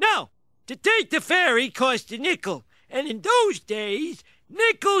time. Now, to take the ferry cost a nickel, and in those days,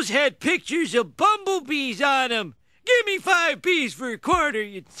 nickels had pictures of bumblebees on them. Give me 5 B's for a quarter,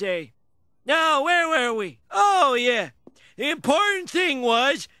 you'd say. Now, where were we? Oh, yeah. The important thing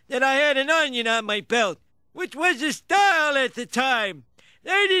was that I had an onion on my belt, which was the style at the time.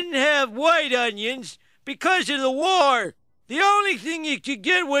 They didn't have white onions because of the war. The only thing you could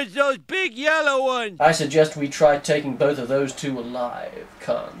get was those big yellow ones. I suggest we try taking both of those two alive,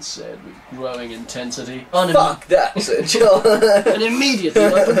 Khan said with growing intensity. Fuck that, said John. And immediately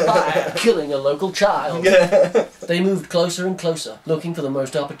opened fire, killing a local child. they moved closer and closer, looking for the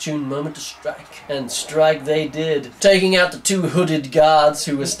most opportune moment to strike. And strike they did, taking out the 2 hooded guards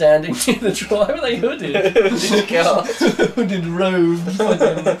who were standing near the truck. Why were they hooded? Hooded robes,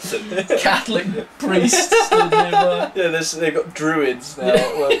 fucking Catholic priests stood nearby. Yeah, they've got druids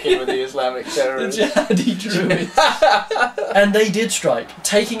now working with the Islamic terrorists. The jihadi druids. And they did strike,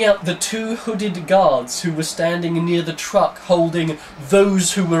 taking out the 2 hooded guards who were standing near the truck holding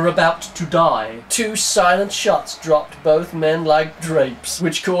those who were about to die. 2 silent shots dropped both men like drapes,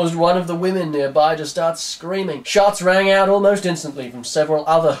 which caused one of the women nearby to start screaming. Shots rang out almost instantly from several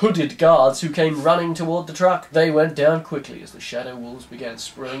other hooded guards who came running toward the truck. They went down quickly as the shadow wolves began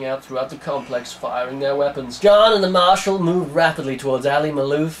spraying out throughout the complex, firing their weapons. John and the marshal moved rapidly towards Ali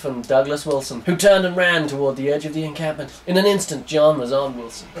Malouf and Douglas Wilson, who turned and ran toward the edge of the encampment. In an instant, John was on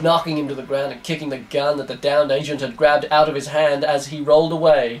Wilson, knocking him to the ground and kicking the gun that the downed agent had grabbed out of his hand as he rolled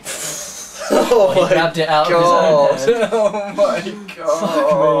away. He grabbed it out of his own hand. Oh my god.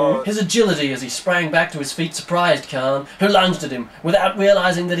 Fuck me. His agility as he sprang back to his feet surprised Khan, who lunged at him, without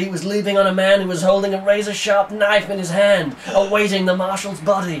realizing that he was leaping on a man who was holding a razor-sharp knife in his hand, awaiting the marshal's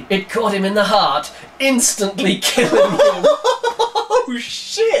body. It caught him in the heart, instantly killing him. Oh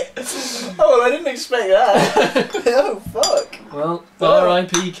shit! Oh, well, I didn't expect that. Oh fuck. Well,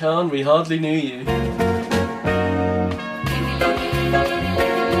 R.I.P. Khan, we hardly knew you.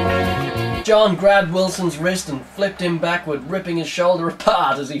 John grabbed Wilson's wrist and flipped him backward, ripping his shoulder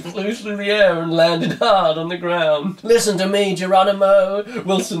apart as he flew through the air and landed hard on the ground. "Listen to me, Geronimo,"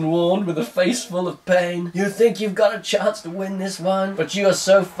 Wilson warned with a face full of pain. "You think you've got a chance to win this one, but you are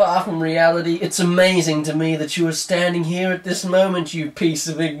so far from reality. It's amazing to me that you are standing here at this moment, you piece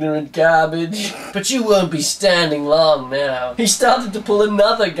of ignorant garbage. But you won't be standing long now." He started to pull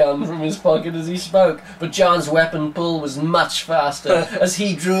another gun from his pocket as he spoke, but John's weapon pull was much faster as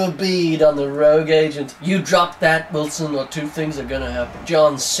he drew a bead on the rogue agent. "You drop that, Wilson, or 2 things are gonna happen."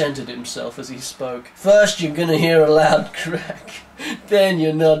 John centered himself as he spoke. "First, you're gonna hear a loud crack. Then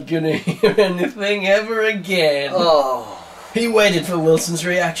you're not gonna hear anything ever again." Oh. He waited for Wilson's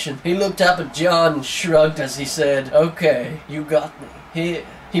reaction. He looked up at John and shrugged as he said, "Okay, you got me. Here."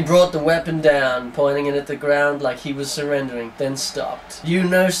 He brought the weapon down, pointing it at the ground like he was surrendering, then stopped. "You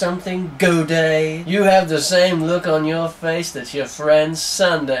know something, Goday? You have the same look on your face that your friend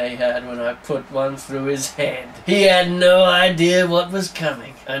Sunday had when I put one through his head. He had no idea what was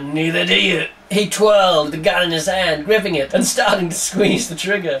coming, and neither do you." He twirled the gun in his hand, gripping it, and starting to squeeze the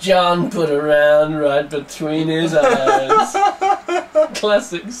trigger. John put a round right between his eyes.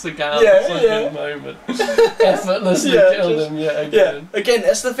 Classic Seagal moment. Effortlessly killed him yet again. Yeah, again,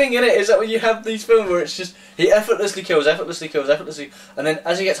 that's the thing, innit? Is that when you have these films where it's just he effortlessly kills, and then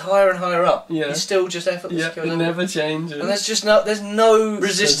as he gets higher and higher up, he still just effortlessly kills. It never changes. And there's no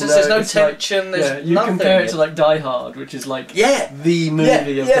resistance, there's no tension, there's you nothing. compare it to like Die Hard, which is like the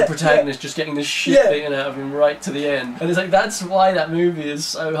movie of the protagonist just getting the shit beaten out of him right to the end. And it's like that's why that movie is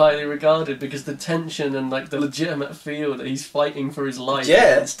so highly regarded, because the tension and like the legitimate feel that he's fighting for his life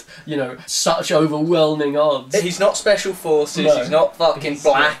against, you know, such overwhelming odds. He's not special forces, he's not fucking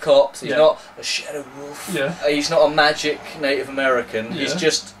Black Ops, he's not a Shadow Wolf, he's not a magic Native American, he's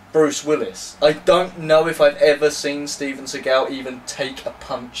just Bruce Willis. I don't know if I've ever seen Steven Seagal even take a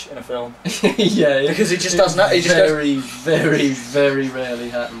punch in a film. Because he just doesn't. He just very rarely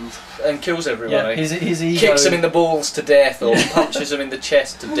happens. And kills everyone. His ego kicks him in the balls to death, or punches him in the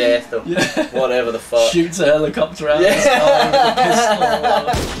chest to death, or whatever the fuck. Shoots a helicopter out of the sky with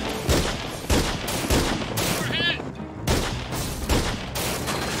a pistol.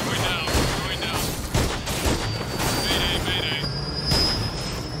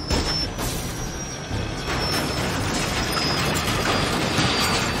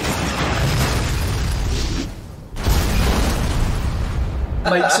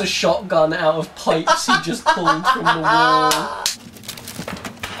 Makes a shotgun out of pipes he just pulled from the wall.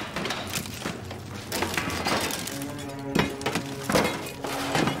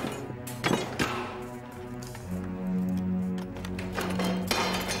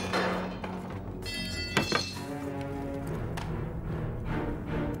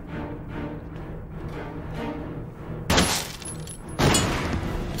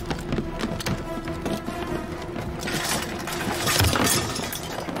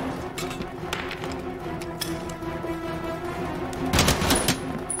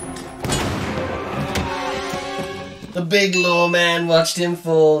 The big lawman watched him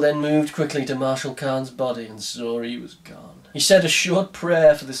fall, then moved quickly to Marshal Khan's body and saw he was gone. He said a short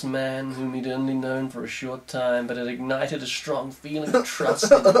prayer for this man, whom he'd only known for a short time, but had ignited a strong feeling of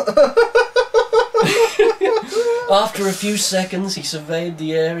trust in him. After a few seconds, he surveyed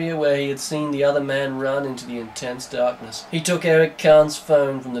the area where he had seen the other man run into the intense darkness. He took Eric Kahn's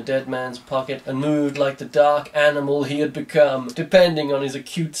phone from the dead man's pocket and moved like the dark animal he had become, depending on his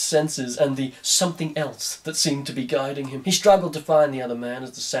acute senses and the something else that seemed to be guiding him. He struggled to find the other man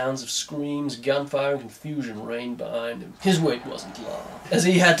as the sounds of screams, gunfire, and confusion reigned behind him. His wait wasn't long, as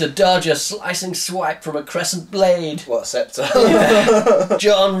he had to dodge a slicing swipe from a crescent blade. What, a scepter? Yeah.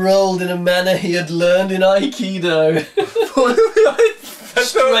 John rolled in a manner he had learned in Aikido.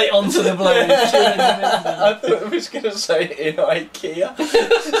 Straight onto the blade. I thought I was going to say in IKEA.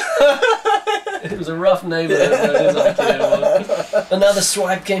 It was a rough neighbourhood, but it is IKEA. Another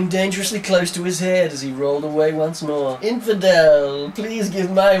swipe came dangerously close to his head as he rolled away once more. Infidel, please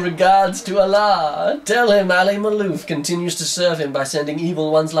give my regards to Allah. Tell him Ali Malouf continues to serve him by sending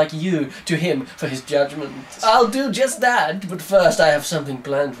evil ones like you to him for his judgment. I'll do just that, but first I have something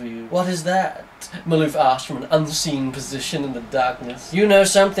planned for you. What is that? Malouf asked from an unseen position in the darkness. You know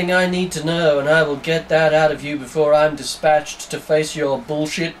something I need to know, and I will get that out of you before I'm dispatched to face your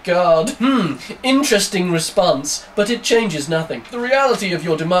bullshit god. Interesting response, but it changes nothing. The reality of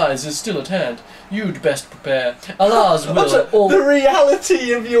your demise is still at hand. You'd best prepare. Allah's will... The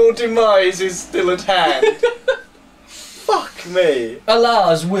reality of your demise is still at hand. Fuck me.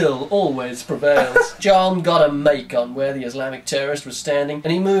 Allah's will always prevails. John got a make on where the Islamic terrorist was standing,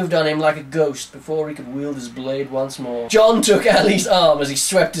 and he moved on him like a ghost before he could wield his blade once more. John took Ali's arm as he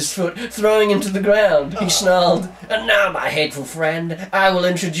swept his foot, throwing him to the ground. He snarled, "And now, my hateful friend, I will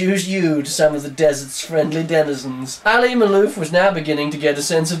introduce you to some of the desert's friendly denizens." Ali Malouf was now beginning to get a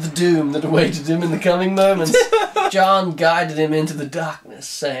sense of the doom that awaited him in the coming moments. John guided him into the darkness,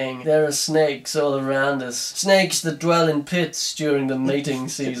 saying, "There are snakes all around us. Snakes that dwell in pits during the mating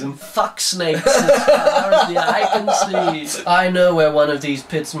season. Fuck snakes as far as the eye can see. I know where one of these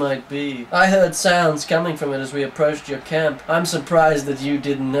pits might be. I heard sounds coming from it as we approached your camp. I'm surprised that you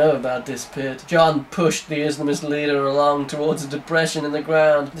didn't know about this pit." John pushed the Islamist leader along towards a depression in the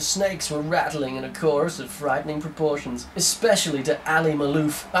ground. The snakes were rattling in a chorus of frightening proportions, especially to Ali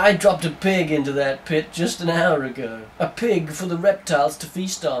Malouf. "I dropped a pig into that pit just an hour ago. A pig for the reptiles to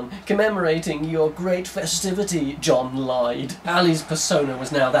feast on, commemorating your great festivity," John lied. Ali's persona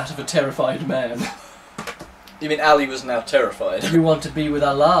was now that of a terrified man. You mean Ali was now terrified? "You want to be with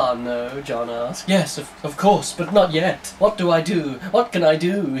Allah, no?" John asked. "Yes, of course, but not yet. What do I do? What can I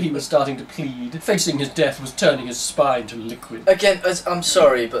do?" He was starting to plead. Facing his death was turning his spine to liquid. Again, I'm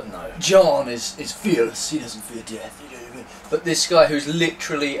sorry, but no. John is fearless. He doesn't fear death, you know what I mean? But this guy who's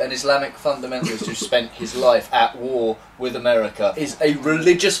literally an Islamic fundamentalist who spent his life at war with America is a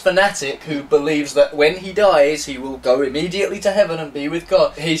religious fanatic who believes that when he dies he will go immediately to heaven and be with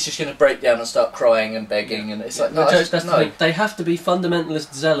God. He's just going to break down and start crying and begging, and it's like, no, that's the thing. They have to be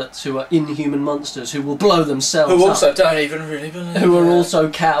fundamentalist zealots who are inhuman monsters who will blow themselves who up. also don't even really believe. Who are also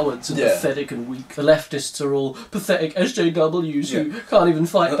cowards and Yeah. pathetic and weak. The leftists are all pathetic SJWs who can't even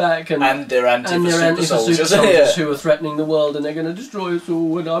fight back, and they're anti-super soldiers, who are threatening the world, and they're going to destroy us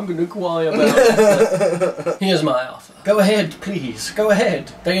all, and I'm going to cry about it. Here's my offer. Go ahead, please. Go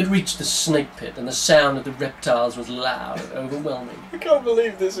ahead. They had reached the snake pit, and the sound of the reptiles was loud and overwhelming. I can't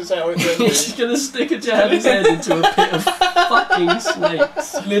believe this is how it's ending. He's going to stick a jabby's head into a pit of fucking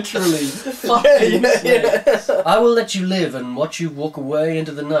snakes. Literally. Fucking snakes. "I will let you live and watch you walk away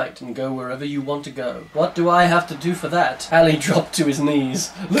into the night and go wherever you want to go. What do I have to do for that?" Ali dropped to his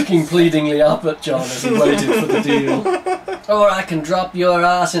knees, looking pleadingly up at John as he waited for the deal. "Or I can drop your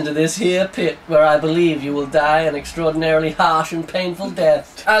ass into this here pit where I believe you will die an extraordinarily harsh and painful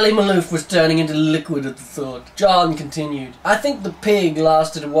death." Ali Malouf was turning into liquid at the thought. John continued, "I think the pig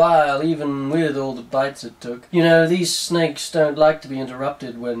lasted a while, even with all the bites it took. You know, these snakes don't like to be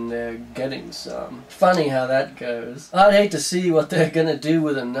interrupted when they're getting some. Funny how that goes. I'd hate to see what they're gonna do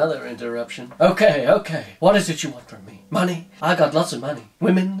with another interruption." Okay. What is it you want from me? Money? I got lots of money.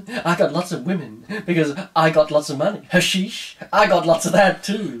 Women? I got lots of women. Because I got lots of money. Hashish? I got lots of that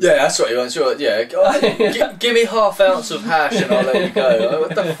too. Yeah, that's what you want. Sure, yeah. Give me half ounce of hash and I'll let you go.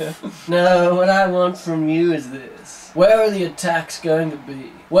 What the No, what I want from you is this. Where are the attacks going to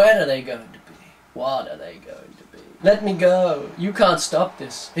be? When are they going to be? What are they going to be? Let me go. You can't stop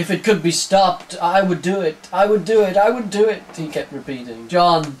this. If it could be stopped, I would do it. I would do it. I would do it, he kept repeating.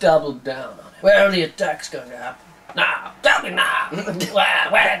 John doubled down on it. Where are the attacks going to happen? Now, tell me now.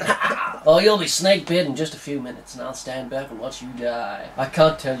 Where now? Oh, you'll be snake bit in just a few minutes, and I'll stand back and watch you die. I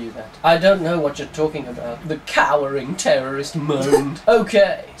can't tell you that. I don't know what you're talking about. The cowering terrorist moaned.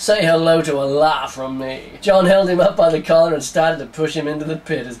 Okay, say hello to Allah from me. John held him up by the collar and started to push him into the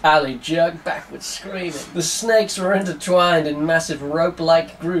pit as Ali jerked backwards, screaming. The snakes were intertwined in massive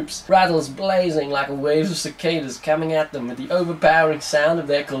rope-like groups, rattles blazing like waves of cicadas coming at them with the overpowering sound of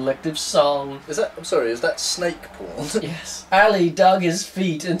their collective song. Is that snake porn? Yes. Ali dug his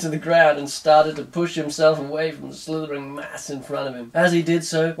feet into the ground and started to push himself away from the slithering mass in front of him. As he did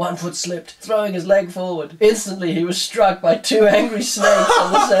so, one foot slipped, throwing his leg forward. Instantly, he was struck by two angry snakes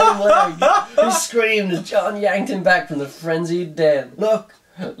on the same leg. He screamed as John yanked him back from the frenzied den. Look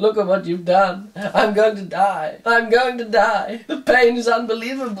at what you've done. I'm going to die. I'm going to die. The pain is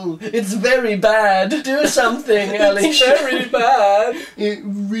unbelievable. It's very bad. Do something, Ali. It's very bad. It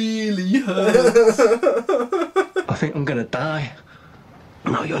really hurts. I think I'm gonna die.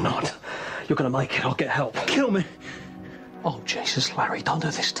 No, you're not. You're gonna make it. I'll get help. Kill me. Oh, Jesus, Larry, don't do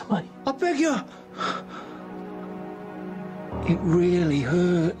this to me. I beg you. It really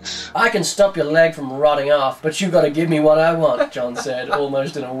hurts. I can stop your leg from rotting off, but you gotta give me what I want, John said,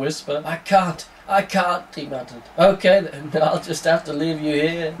 almost in a whisper. I can't, he muttered. Okay then, I'll just have to leave you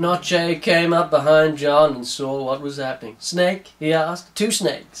here. Noche came up behind John and saw what was happening. Snake? He asked. 2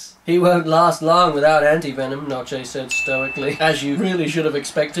 snakes. He won't last long without anti-venom, Noche said stoically, as you really should have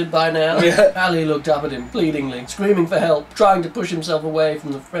expected by now. Yeah. Ali looked up at him, pleadingly, screaming for help, trying to push himself away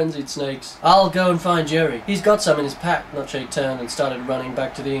from the frenzied snakes. I'll go and find Jerry. He's got some in his pack. Noche turned and started running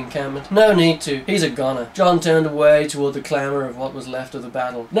back to the encampment. No need to. He's a goner. John turned away toward the clamour of what was left of the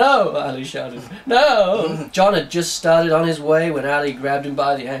battle. No! Ali shouted. No! John had just started on his way when Ali grabbed him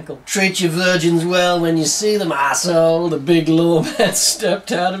by the ankle. Treat your virgins well when you see them, asshole! The big lawman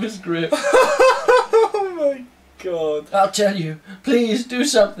stepped out of his grip. Oh my God. I'll tell you. Please do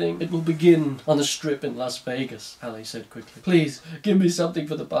something. It will begin on the strip in Las Vegas, Ali said quickly. Please, give me something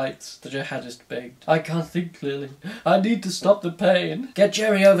for the bites, the jihadist begged. I can't think clearly. I need to stop the pain. Get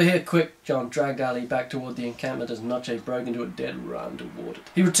Jerry over here quick. John dragged Ali back toward the encampment as Noche broke into a dead run toward it.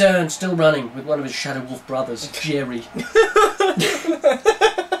 He returned, still running, with one of his Shadow Wolf brothers, Jerry.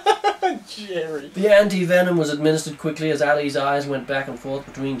 Jerry. The anti-venom was administered quickly as Ali's eyes went back and forth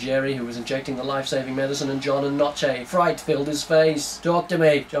between Jerry, who was injecting the life-saving medicine, and John and Noche. Fright filled his face. Talk to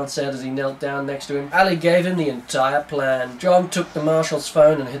me, John said as he knelt down next to him. Ali gave him the entire plan. John took the marshal's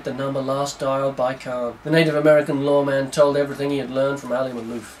phone and hit the number last dialed by Khan. The Native American lawman told everything he had learned from Ali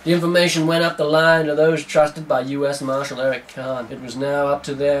Malouf. The information went up the line to those trusted by U.S. Marshal Eric Khan. It was now up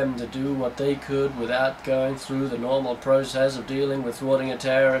to them to do what they could without going through the normal process of dealing with thwarting a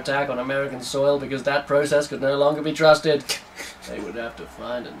terror attack on American soil, because that process could no longer be trusted. They would have to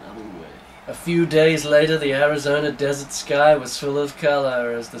find another way. A few days later, the Arizona desert sky was full of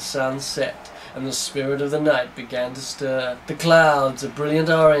color as the sun set and the spirit of the night began to stir. The clouds, a brilliant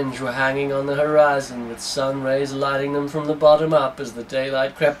orange, were hanging on the horizon, with sun rays lighting them from the bottom up as the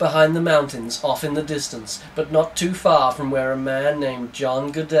daylight crept behind the mountains, off in the distance, but not too far from where a man named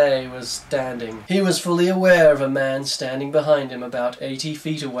John Godet was standing. He was fully aware of a man standing behind him about 80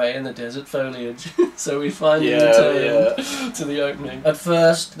 feet away in the desert foliage. So we finally returned to the opening. At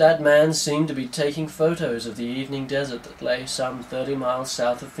first, that man seemed to be taking photos of the evening desert that lay some 30 miles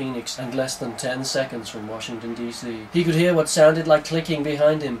south of Phoenix and less than 10 seconds from Washington, D.C. He could hear what sounded like clicking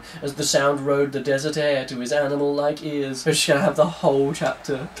behind him as the sound rode the desert air to his animal-like ears. We're just going to have the whole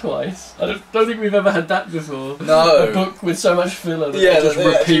chapter twice. I don't think we've ever had that before. No. A book with so much filler that Yeah, they just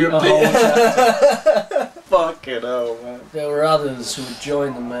repeat a whole chapter. Fucking hell, man. There were others who would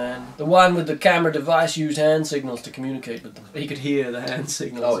join the man. The one with the camera device used hand signals to communicate with them. He could hear the hand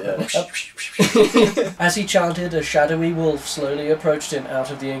signals. Oh, yeah. As he chanted, a shadowy wolf slowly approached him out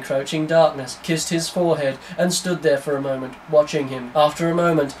of the encroaching darkness, kissed his forehead, and stood there for a moment, watching him. After a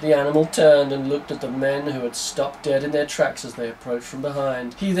moment, the animal turned and looked at the men who had stopped dead in their tracks as they approached from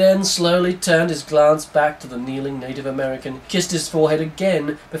behind. He then slowly turned his glance back to the kneeling Native American, kissed his forehead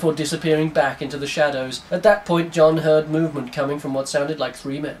again before disappearing back into the shadows. At that point, John heard movement coming from what sounded like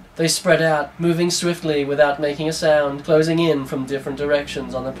 3 men. They spread out, moving swiftly without making a sound, closing in from different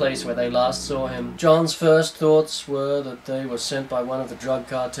directions on the place where they last saw him. John's first thoughts were that they were sent by one of the drug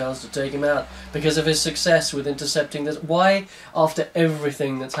cartels to take him out because of his success with intercepting this. Why, after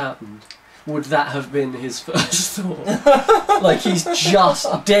everything that's happened, would that have been his first thought? Like, he's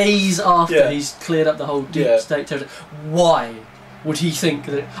just days after he's cleared up the whole deep state territory. Why would he think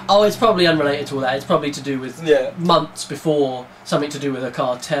that... Oh, it's probably unrelated to all that. It's probably to do with months before, something to do with a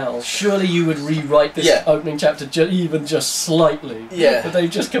cartel. Surely you would rewrite this opening chapter even just slightly. Yeah. But they've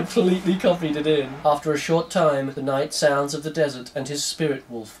just completely copied it in. After a short time, the night sounds of the desert and his spirit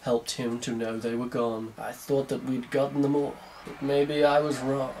wolf helped him to know they were gone. I thought that we'd gotten them all. But maybe I was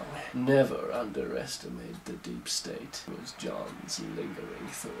wrong. Never underestimate the deep state, was John's lingering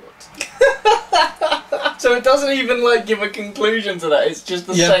thought. So it doesn't even like give a conclusion to that. It's just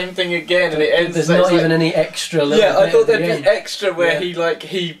the same thing again, and it ends. There's not even any extra. Yeah, I thought there'd be extra where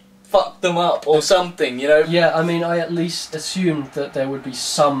he fucked them up or something, you know? Yeah, I mean, I at least assumed that there would be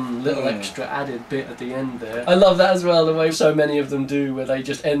some little extra added bit at the end there. I love that as well, the way so many of them do, where they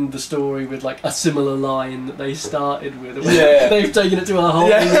just end the story with like a similar line that they started with. Yeah. They've taken it to a whole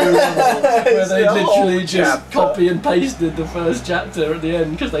new level, where they literally just copy and pasted the first chapter at the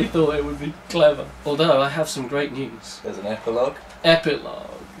end because they thought it would be clever. Although, I have some great news. There's an epilogue. Epilogue.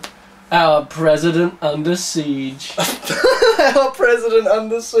 Our president under siege. Our president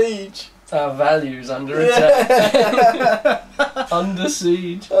under siege. Our values under attack. Under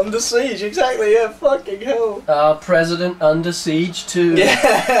siege. Under siege, exactly, yeah, fucking hell. Our president under siege too.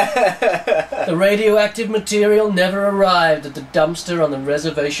 Yeah. The radioactive material never arrived at the dumpster on the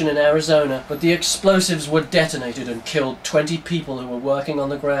reservation in Arizona, but the explosives were detonated and killed 20 people who were working on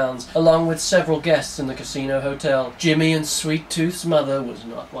the grounds, along with several guests in the casino hotel. Jimmy and Sweet Tooth's mother was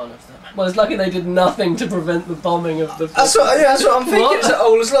not one of them. Well, it's lucky they did nothing to prevent the bombing of the... That's what I'm thinking. What?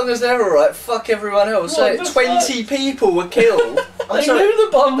 So, as long as they're alright, fuck everyone else. So 20 people were killed. They knew the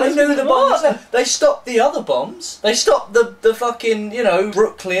bomb was... They knew the bomb was there. They stopped the other bombs. They stopped the fucking, you know,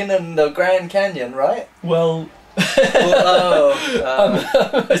 Brooklyn and the Grand Canyon, right? Well...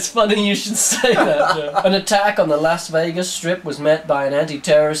 It's funny you should say that, Joe. An attack on the Las Vegas Strip was met by an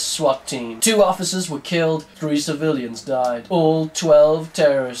anti-terrorist SWAT team. 2 officers were killed, 3 civilians died. All 12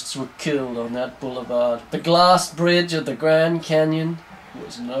 terrorists were killed on that boulevard. The glass bridge of the Grand Canyon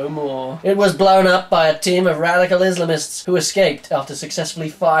was no more. It was blown up by a team of radical Islamists who escaped after successfully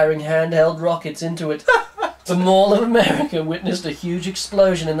firing handheld rockets into it. The Mall of America witnessed a huge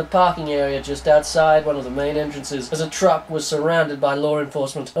explosion in the parking area just outside one of the main entrances as a truck was surrounded by law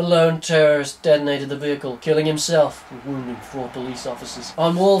enforcement. A lone terrorist detonated the vehicle, killing himself and wounding 4 police officers.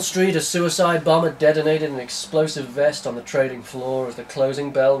 On Wall Street, a suicide bomber detonated an explosive vest on the trading floor as the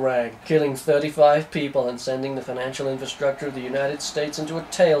closing bell rang, killing 35 people and sending the financial infrastructure of the United States into a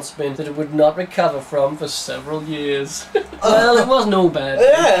tailspin that it would not recover from for several years. Well, it wasn't all bad.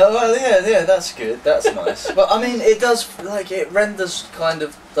 Yeah, that's good. That's nice. But I mean, it does, like, it renders kind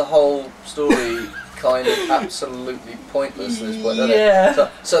of the whole story kind of absolutely pointless at this point, doesn't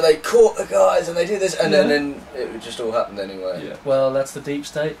it? So they caught the guys and they did this, and then it just all happened anyway. Yeah. Well, that's the deep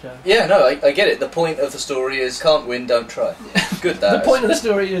state, Joe. Yeah, no, I get it. The point of the story is can't win, don't try. Good, that. The point of the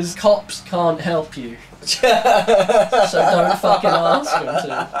story is cops can't help you. So don't fucking ask them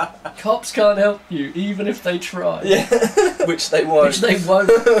to. Cops can't help you, even if they try. Yeah. Which they won't. Which they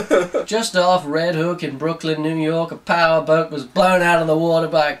won't. Just off Red Hook in Brooklyn, New York, a power boat was blown out of the water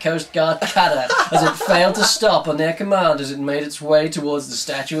by a Coast Guard cutter as it failed to stop on their command as it made its way towards the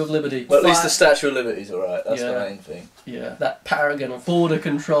Statue of Liberty. Well, at least the Statue of Liberty's alright, that's the main thing. Yeah, that paragon of border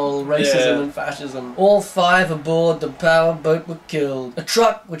control, racism and fascism. All 5 aboard the power boat were killed. A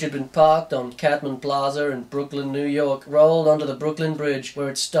truck, which had been parked on Catman Plaza in Brooklyn, New York, rolled onto the Brooklyn Bridge, where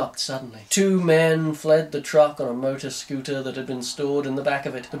it stopped suddenly. 2 men fled the truck on a motor scooter that had been stored in the back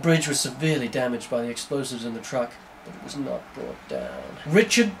of it. The bridge was severely damaged by the explosives in the truck, but it was not brought down.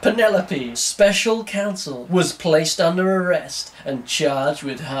 Richard Penelope, special counsel, was placed under arrest and charged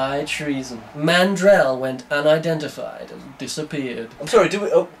with high treason. Mandrell went unidentified and disappeared. I'm sorry,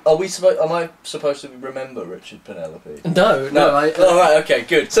 am I supposed to remember Richard Penelope? No. Oh, right, okay,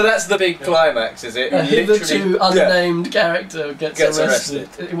 good. So that's the big climax, is it? A hitherto unnamed character gets arrested.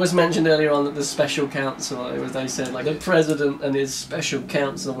 It was mentioned earlier on that the special counsel, they said, like, the president and his special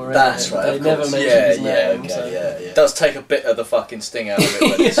counsel were in That's it. right, They never mentioned his name. It does take a bit of the fucking sting out of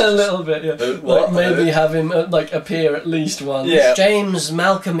it. A little bit, yeah. What? Like, maybe have him appear at least once. Yeah. James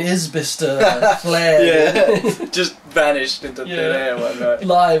Malcolm Isbister fled. Just vanished into thin air one night.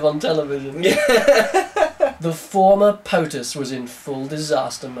 Live on television. Yeah. The former POTUS was in full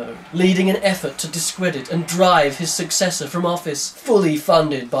disaster mode, leading an effort to discredit and drive his successor from office, fully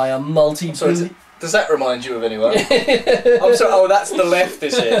funded by a multi-billion... Does that remind you of anyone? I'm sorry, oh, that's the left,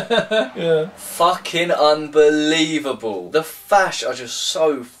 is it? Yeah. Fucking unbelievable. The Fash are just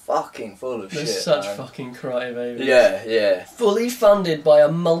so fucking full of They're shit. such man. fucking crybabies. Yeah, yeah. Fully funded by a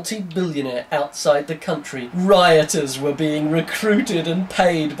multi-billionaire outside the country, rioters were being recruited and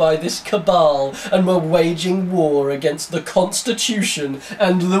paid by this cabal and were waging war against the Constitution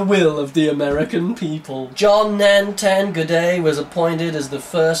and the will of the American people. John Nantan Godet was appointed as the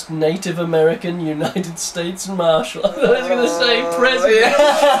first Native American United States Marshal. I thought I was going to say president.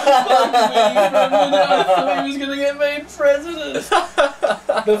 I thought he was going to get made president.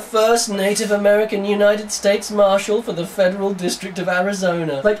 The first Native American United States Marshal for the Federal District of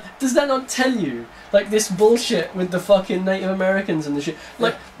Arizona. Like, does that not tell you? Like, this bullshit with the fucking Native Americans and the shit.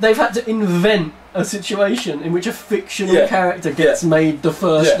 Like, they've had to invent a situation in which a fictional character gets made the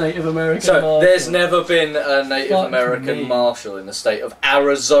first Native American marshal. There's never been a Native American marshal in the state of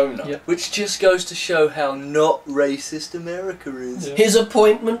Arizona, which just goes to show how not racist America is. His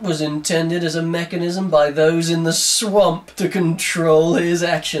appointment was intended as a mechanism by those in the swamp to control his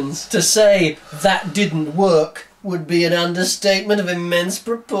actions. To say that didn't work would be an understatement of immense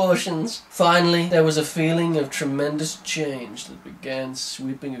proportions. Finally, there was a feeling of tremendous change that began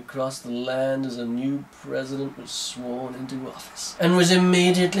sweeping across the land as a new president was sworn into office, and was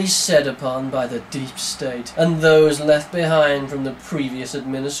immediately set upon by the deep state and those left behind from the previous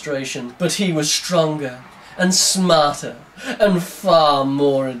administration. But he was stronger and smarter and far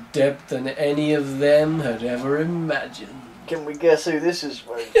more adept than any of them had ever imagined. Can we guess who this is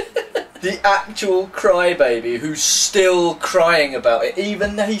from? The actual crybaby who's still crying about it,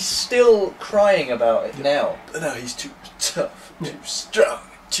 even though he's still crying about it now. But no, he's too tough, too strong,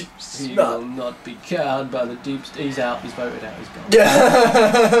 too smart. He will not be cowed by the deep state. He's out, he's voted out, he's gone.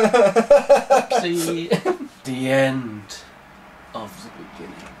 See, the end of the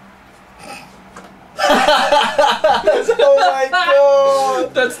beginning. Oh my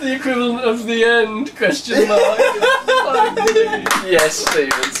god! That's the equivalent of the end, question mark. Yes,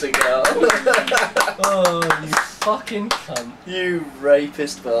 Steven Seagal. Oh, you fucking cunt. You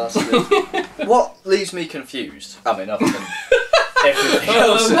rapist bastard. What leaves me confused? I mean, other than everything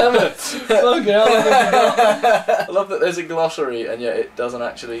else. I love that there's a glossary and yet it doesn't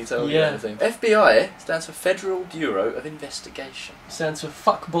actually tell you anything. FBI stands for Federal Bureau of Investigation. Stands for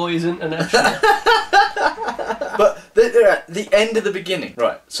Fuck Boys International. But they're at the end of the beginning.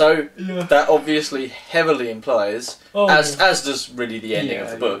 Right, so that obviously heavily implies, as does really the ending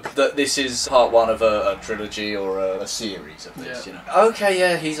of the book, that this is part one of a trilogy or a series of this, you know. Okay,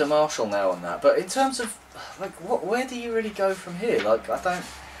 yeah, he's a marshal now and that, but in terms of, like, where do you really go from here? Like, I don't...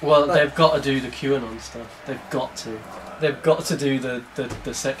 Well, they've got to do the QAnon stuff. They've got to. They've got to do the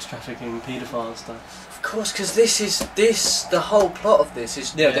sex trafficking, paedophile stuff. Of course, because the whole plot of this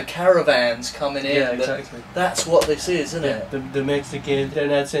is the caravans coming in. Yeah, exactly. That's what this is, isn't it? The Mexicans, they're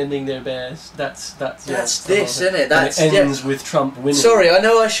not sending their best. That's this, isn't it? That's, and it ends with Trump winning. Sorry, I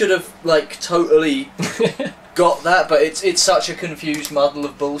know I should have, like, totally... got that, but it's such a confused muddle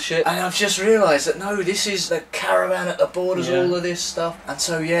of bullshit, and I've just realised that no, this is the caravan at the borders, all of this stuff, and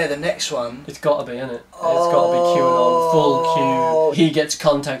so the next one, it's got to be, innit? It's got to be QAnon, full Q. He gets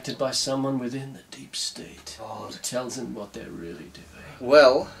contacted by someone within the deep state who tells him what they're really doing.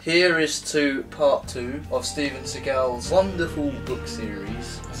 Well, here is to part 2 of Steven Seagal's wonderful book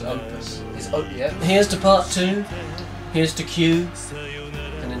series. His opus. Here's to part 2. Here's to Q,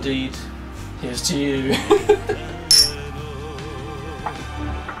 and indeed, here's to you.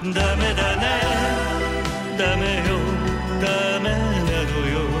 ダメだねダメよダメなの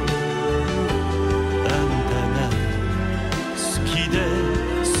よあんたが好きで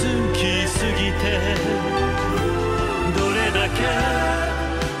好きすぎてどれだけ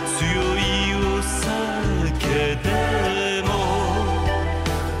強いお酒でも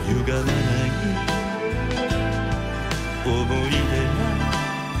歪まない思い出が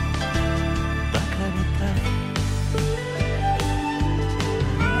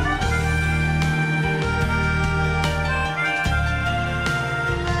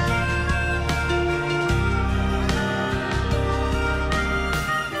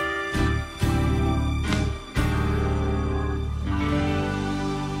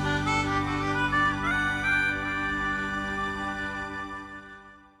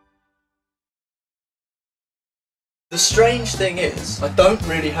The strange thing is, I don't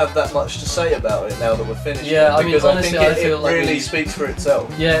really have that much to say about it now that we're finished. Yeah, I mean, because honestly, I think I feel it like really speaks for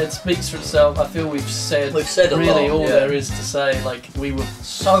itself. Yeah, it speaks for itself. I feel we've said a really lot, all there is to say. Like, we were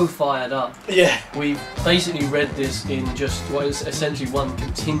so fired up. Yeah. We basically read this in just what is essentially one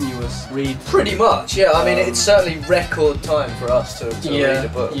continuous read. Pretty much, yeah. I mean, it's certainly record time for us to read a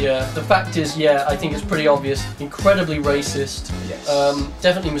book. Yeah, the fact is, I think it's pretty obvious. Incredibly racist. Yes.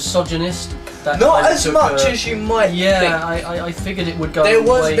 Definitely misogynist. that Not kind of as took much her- as you might think. I figured it would go. There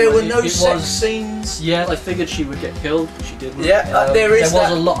away, were but no it sex was, scenes. Yeah, I figured she would get killed, but she didn't. Yeah, there is There was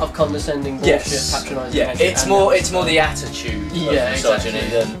that- a lot of condescending bullshit, Yes. patronising. Yeah, bullshit, it's and more there it's was more that. the attitude Yeah, of misogyny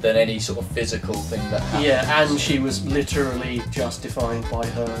exactly. than any sort of physical thing that happens. Yeah, and she was literally just defined by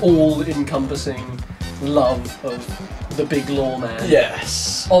her all-encompassing love of the big lawman.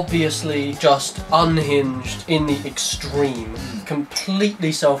 Yes. Obviously just unhinged in the extreme,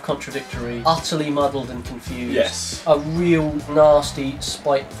 completely self-contradictory, utterly muddled and confused. Yes. A real nasty,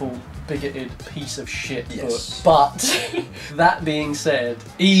 spiteful, bigoted piece of shit Yes. book. But that being said,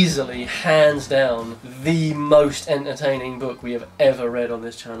 easily, hands down, the most entertaining book we have ever read on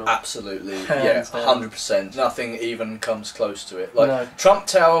this channel. Absolutely, Hands yeah, down. 100%. Nothing even comes close to it. Like No. Trump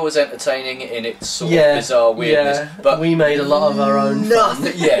Tower was entertaining in its sort of bizarre weirdness, yeah, but we made a lot of our own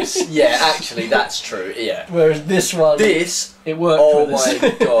nothing. fun. Yes, yeah, actually, that's true. Yeah, Whereas this one, this. it worked Oh with us. my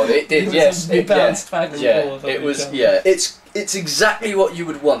god, it did. It Yes, we bounced back and yeah, forth on it each was. other. Yeah, it's exactly what you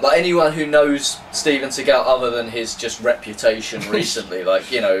would want. Like anyone who knows Steven Seagal, other than his just reputation recently,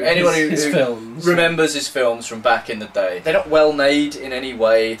 like you know, anyone His who films. remembers his films from back in the day, they're not well made in any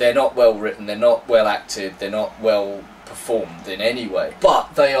way. They're not well written. They're not well acted. They're not well performed in any way,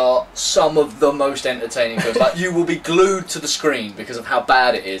 but they are some of the most entertaining films. Like you will be glued to the screen because of how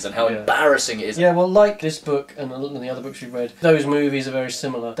bad it is and how embarrassing it is. Yeah, well, like this book and the other books we've read, those movies are very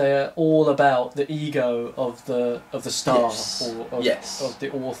similar. They are all about the ego of the star Yes. or of, Yes. of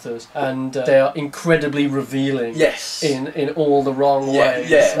the authors, and they are incredibly revealing. Yes. In all the wrong ways.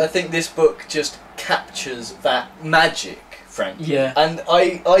 Yeah, I think this book just captures that magic, frankly. Yeah. And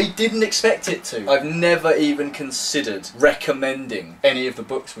I didn't expect it to. I've never even considered recommending any of the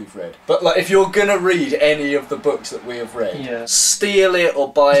books we've read. But like, if you're gonna read any of the books that we have read, Yeah. steal it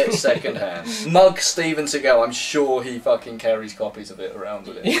or buy it secondhand. Mug Steven Seagal, I'm sure he fucking carries copies of it around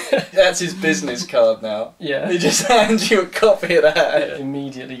with him. That's his business card now. Yeah. He just hands you a copy of that. It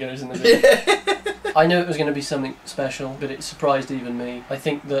immediately goes in the bin. I knew it was going to be something special, but it surprised even me. I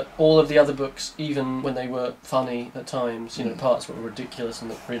think that all of the other books, even when they were funny at times, you know, parts were ridiculous and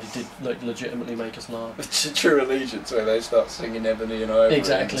that really did legitimately make us laugh. True Allegiance, where they start singing Ebony and Ivory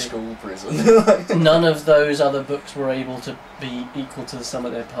Exactly. in school prison. None of those other books were able to be equal to the sum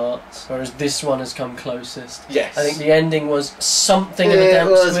of their parts, whereas this one has come closest. Yes. I think the ending was something of a Yeah, damp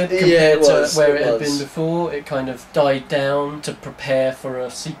it was. squib Yeah, compared it was. to where it It had was. been before. It kind of died down to prepare for a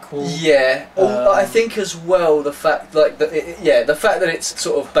sequel. Yeah, I think as well the fact like the fact that it's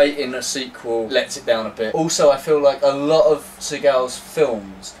sort of baiting a sequel lets it down a bit. Also, I feel like a lot of Seagal's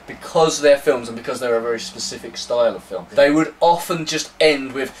films, because they're films and because they're a very specific style of film, they would often just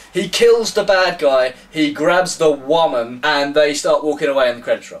end with he kills the bad guy, he grabs the woman, and they start walking away and the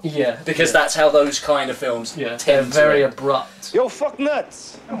credits roll. Yeah, because that's how those kind of films they're tend very to end. abrupt. Yo, fuck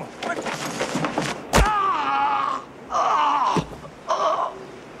nuts.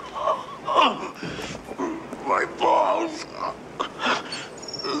 My balls.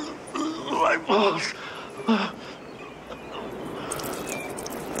 My balls.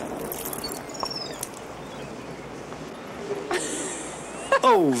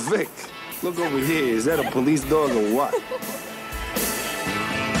 Oh, Vic, look over here. Is that a police dog or what?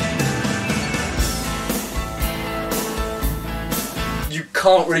 You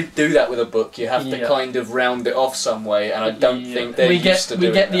can't really do that with a book. You have to Yeah. kind of round it off some way, and I don't think they're we used get to we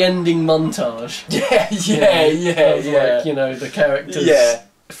doing get that. the ending montage. Yeah, Of, like, you know, the characters Yeah.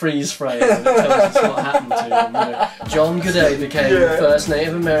 freeze frame and it tells us what happened to them. You know, John Godet became the first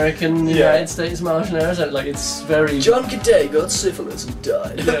Native American in the United States Martian Arizona. Like, it's very John Godet got syphilis and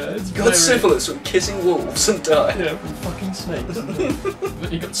died. Yeah, it's got very- syphilis from kissing wolves and died. yeah, from fucking snakes. But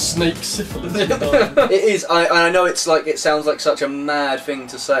he got snake syphilis. And died. It is. I know it's like it sounds like such a mad thing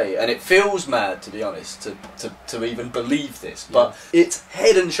to say, and it feels mad, to be honest, to even believe this. But it's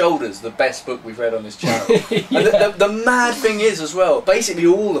head and shoulders the best book we've read on this channel. And the mad thing is as well. Basically,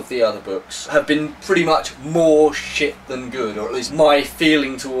 all of the other books have been pretty much more shit than good, or at least my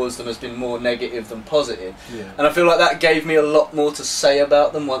feeling towards them has been more negative than positive. Yeah. And I feel like that gave me a lot more to say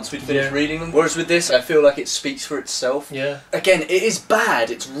about them once we'd finished reading them. Whereas with this, I feel like it speaks for itself. Yeah. Again, it is bad.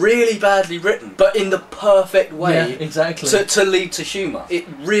 It's really badly written, but in the perfect way Yeah, exactly. to lead to humour. It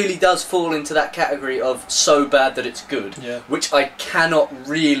really does fall into that category of so bad that it's good, which I cannot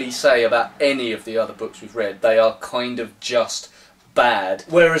really say about any of the other books we've read. They are kind of just bad.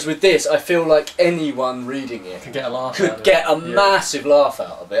 Whereas with this, I feel like anyone reading it Could get a laugh out could of get it. a massive laugh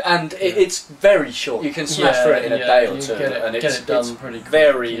out of it, and it's very short. You can smash through it in a day or you two, get it, and get it's it done it's pretty quick.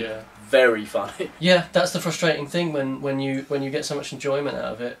 very, Yeah. very funny. Yeah, that's the frustrating thing when you get so much enjoyment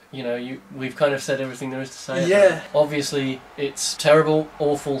out of it. You know, we've kind of said everything there is to say. Yeah. Obviously, it's terrible,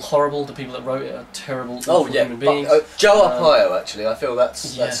 awful, horrible. The people that wrote it are terrible, awful human beings. Joe Arpaio, actually, I feel that's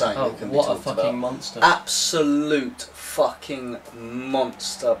something that can be what a talked fucking about. monster. Absolute fucking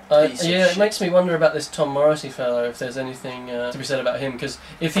monster piece of yeah, shit. it makes me wonder about this Tom Morrissey fellow, if there's anything to be said about him, because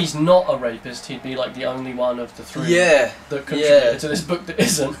if he's not a rapist, he'd be like the only one of the three that contributed to this book that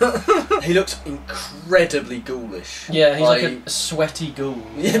isn't. He looks incredibly ghoulish. Yeah, he's like a sweaty ghoul.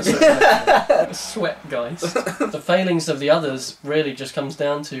 A sweat geist. The failings of the others really just comes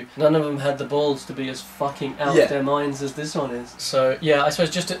down to none of them had the balls to be as fucking out of their minds as this one is. So yeah, I suppose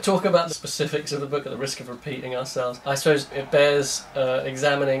just to talk about the specifics of the book at the risk of repeating ourselves, I suppose it bears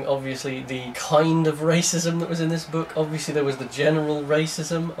examining obviously the kind of racism that was in this book. Obviously there was the general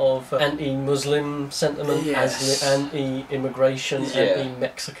racism of anti-Muslim sentiment, as anti-immigration,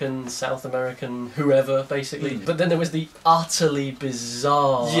 anti-Mexican, South American, whoever basically. But then there was the utterly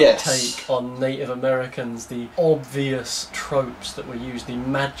bizarre take on Native Americans, the obvious tropes that were used, the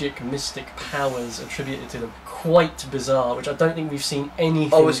magic, mystic powers attributed to them. Quite bizarre, which I don't think we've seen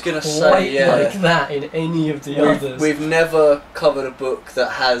anything like that in any of the others. We've never covered a book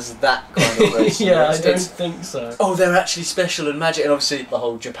that has that kind of racism. I don't think so. Oh, they're actually special and magic, and obviously the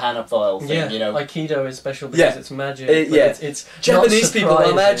whole Japanophile thing, you know. Aikido is special because it's magic. It's Japanese people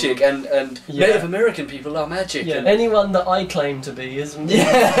are magic, and Native American people are magic. Yeah, and anyone that I claim to be is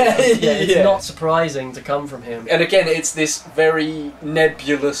it's not surprising to come from him. And again, it's this very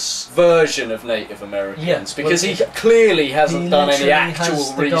nebulous version of Native Americans, because he clearly hasn't done any actual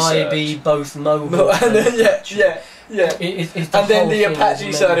research. The guy be both mobile and then the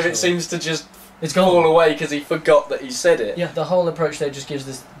Apache side of it seems to just fall away because he forgot that he said it. Yeah, the whole approach there just gives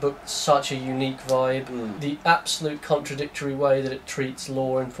this book such a unique vibe. The absolute contradictory way that it treats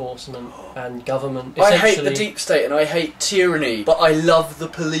law enforcement and government. I hate the deep state and I hate tyranny, but I love the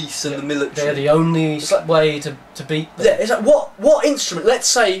police and the military. They're the only way to beat them. Yeah, it's like, what instrument? Let's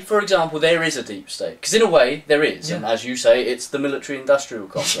say, for example, there is a deep state. Because in a way, there is. And as you say, it's the military-industrial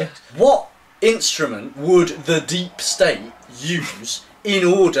complex. What instrument would the deep state use in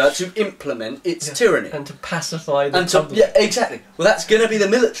order to implement its tyranny? And to pacify the public. Yeah, exactly. Well, that's going to be the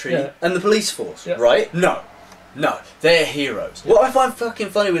military and the police force, right? No, they're heroes. What I find fucking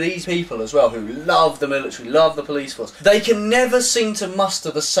funny with these people as well, who love the military, love the police force, they can never seem to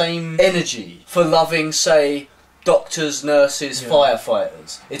muster the same energy for loving, say, doctors, nurses,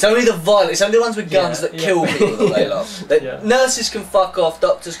 firefighters. It's only the violent, it's only the ones with guns that kill people that they love. Nurses can fuck off,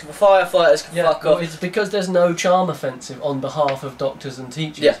 doctors can, firefighters can fuck off. It's because there's no charm offensive on behalf of doctors and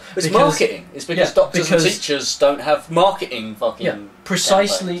teachers. Yeah, it's marketing. It's because doctors and teachers don't have marketing fucking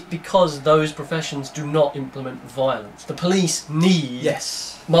precisely because those professions do not implement violence. The police need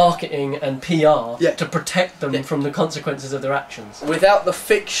marketing and PR to protect them from the consequences of their actions. Without the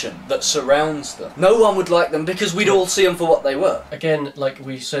fiction that surrounds them, no one would like them because we'd all see them for what they were. Again, like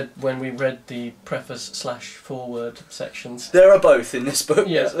we said when we read the preface/foreword sections, there are both in this book.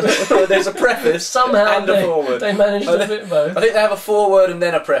 Yeah. There's a preface somehow and a foreword. They managed to fit both. I think they have a foreword and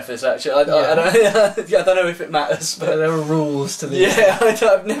then a preface. Actually, I don't know if it matters, but there are rules to this. Yeah,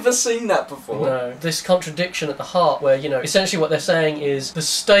 I've never seen that before. No, this contradiction at the heart, where essentially what they're saying is the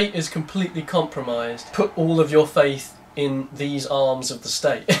state is completely compromised. Put all of your faith in these arms of the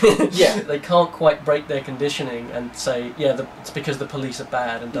state. They can't quite break their conditioning and say, it's because the police are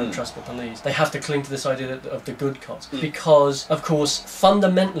bad and don't trust the police. They have to cling to this idea of the good cops. Because, of course,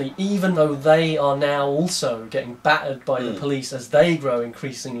 fundamentally, even though they are now also getting battered by the police as they grow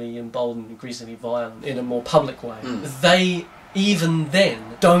increasingly emboldened, increasingly violent in a more public way, they even then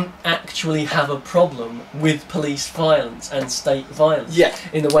don't actually have a problem with police violence and state violence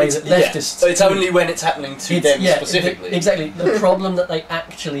in the way that leftists it's only when it's happening to them specifically. Exactly. The problem that they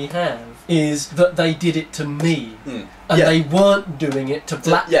actually have is that they did it to me and they weren't doing it to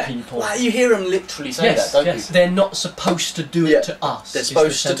black people. Well, you hear them literally say that, don't you? They're not supposed to do it to us. They're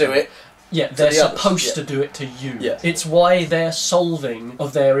supposed to do it. Yeah, they're supposed to do it to you. It's why their solving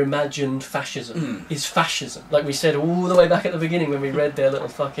of their imagined fascism is fascism. Like we said all the way back at the beginning when we read their little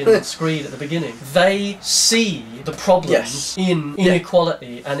fucking screed at the beginning. They see the problems in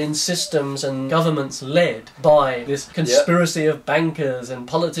inequality and in systems and governments led by this conspiracy of bankers and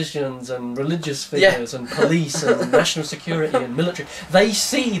politicians and religious figures and police and national security and military. They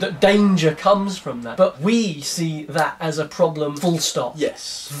see that danger comes from that. But we see that as a problem full stop.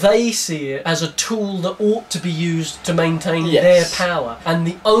 Yes. They see see it as a tool that ought to be used to maintain Yes. their power, and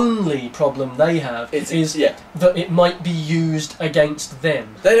the only problem they have is yeah. that it might be used against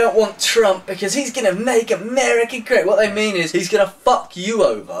them. They don't want Trump because he's going to make America great. What they mean is he's going to fuck you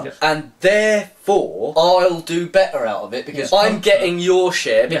over, Yeah. and therefore I'll do better out of it because I'm getting your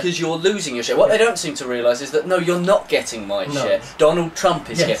share because you're losing your share. What they don't seem to realise is that no, you're not getting my share. Donald Trump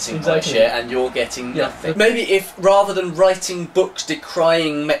is getting my share and you're getting nothing. Maybe if rather than writing books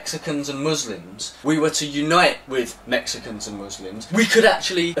decrying Mexicans and Muslims, we were to unite with Mexicans and Muslims, we could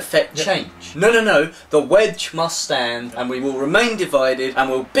actually effect change. No, no, no. The wedge must stand and we will remain divided and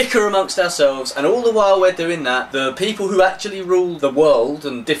we'll bicker amongst ourselves, and all the while we're doing that, the people who actually rule the world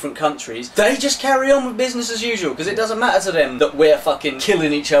and different countries, they just carry on with business as usual because it doesn't matter to them that we're fucking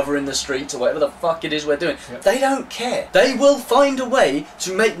killing each other in the streets or whatever the fuck it is we're doing. They don't care. They will find a way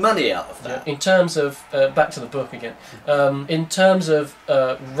to make money out of that. In terms of, back to the book again, in terms of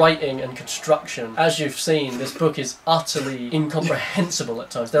writing and construction, as you've seen, this book is utterly incomprehensible at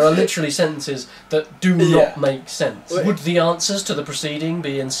times. There are literally sentences that do not make sense. Would the answers to the preceding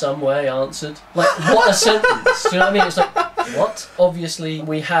be in some way answered? Like, what a sentence! Do you know what I mean? It's like, what? Obviously,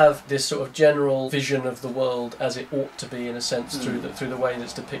 we have this sort of general vision of the world as it ought to be, in a sense, through the way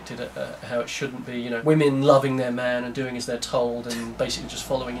that's depicted, how it shouldn't be. You know, women loving their man and doing as they're told, and basically just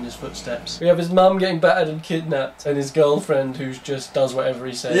following in his footsteps. We have his mum getting battered and kidnapped, and his girlfriend who just does whatever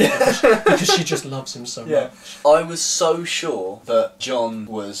he says because she just loves him so much. I was so sure that John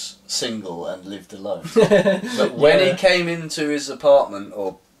was single and lived alone. But when he came into his apartment,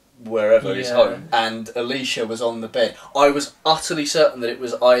 or wherever his home, and Alicia was on the bed, I was utterly certain that it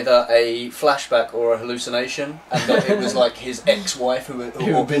was either a flashback or a hallucination, and that it was like his ex-wife who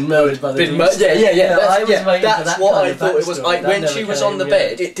had been murdered by the That's what I thought it was. When she was on the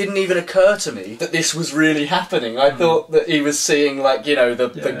bed, it didn't even occur to me that this was really happening. I thought that he was seeing, like, you know,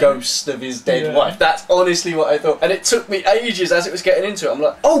 the ghost of his dead wife. That's honestly what I thought, and it took me ages as it was getting into it. I'm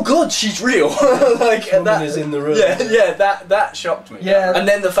like, oh god, she's real. Like, and that is in the room. That shocked me. Yeah. And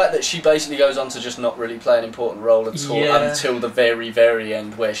then the fact that she basically goes on to just not really play an important role at all until the very, very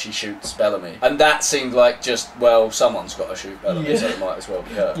end where she shoots Bellamy. And that seemed like just, well, someone's got to shoot Bellamy, so it might as well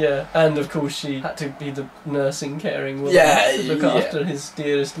be her. Yeah, and of course she had to be the nursing, caring woman to look after his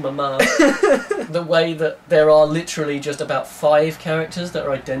dearest mama. The way that there are literally just about 5 characters that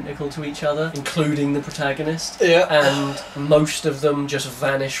are identical to each other, including the protagonist, and most of them just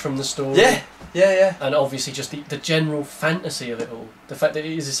vanish from the story. And obviously just the general fantasy of it all. The fact that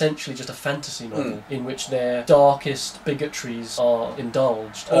it is essentially just a fantasy novel in which their darkest bigotries are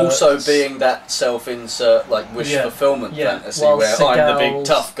indulged. Also being that self-insert, like, wish fulfillment fantasy where I'm the big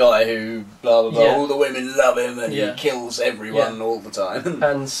tough guy who blah blah blah, all the women love him and he kills everyone all the time.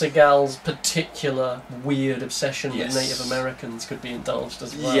 And Seagal's particular weird obsession with Native Americans could be indulged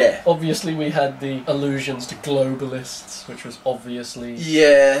as well. Obviously we had the allusions to globalists, which was obviously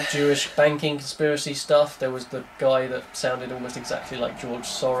Jewish banking conspiracy stuff. There was the guy that sounded almost exactly like George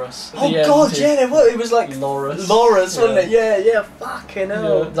Soros. It was like Loris, wasn't it? Fucking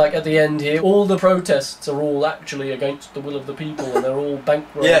hell. Like at the end here, all the protests are all actually against the will of the people, and they're all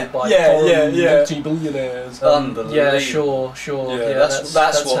bankrolled by foreign multi-billionaires. Unbelievable. Yeah, sure. That's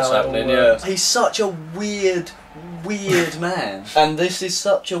what's happening. He's such a weird man, and this is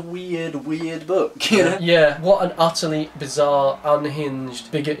such a weird book, you know? Yeah, what an utterly bizarre,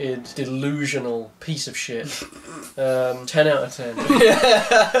 unhinged, bigoted, delusional piece of shit. 10 out of 10.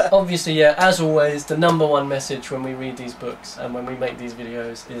 Obviously, as always, the #1 message when we read these books and when we make these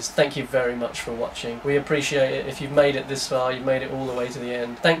videos is thank you very much for watching. We appreciate it. If you've made it this far, you've made it all the way to the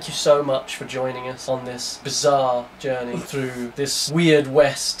end. Thank you so much for joining us on this bizarre journey through this weird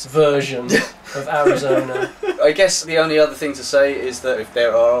west version of Arizona. I guess the only other thing to say is that if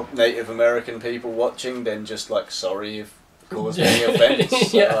there are Native American people watching, then just, like, sorry if caused any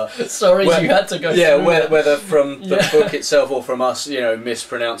offence. Sorry you had to go through whether from the book itself or from us, you know,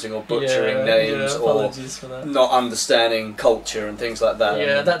 mispronouncing or butchering names or for that. Not understanding culture and things like that.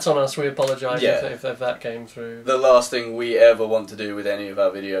 Yeah, that's on us. We apologise if that came through. The last thing we ever want to do with any of our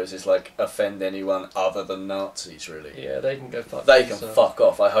videos is, like, offend anyone other than Nazis, really. Yeah, they can go fuck They can fuck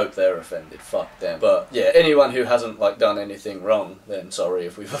off. I hope they're offended. Fuck them. But, yeah, anyone who hasn't, like, done anything wrong, then sorry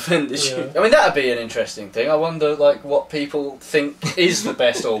if we've offended you. I mean, that'd be an interesting thing. I wonder, like, what people people think is the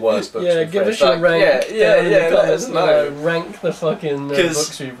best or worst books. Yeah, we've give read. us your rank. Yeah, let us You know. rank the fucking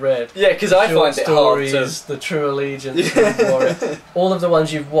books we've read. Yeah, because I Short find it hard stories, to. The True Allegiance, Warrior. All of the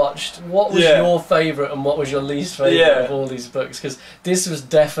ones you've watched. What was your favourite and what was your least favourite of all these books? Because this was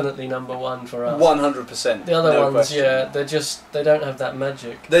definitely number one for us. 100%. The other ones, question. they don't have that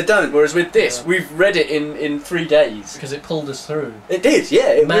magic. They don't. Whereas with this, we've read it in 3 days. Because it pulled us through. It did, yeah.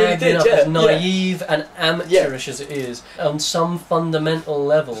 It really did, enough, yeah. as naive and amateurish as it is, on some fundamental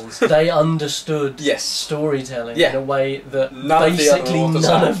levels, they understood storytelling in a way that basically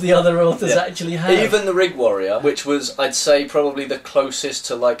none of the other authors actually have. Even The Rig Warrior, which was, I'd say, probably the closest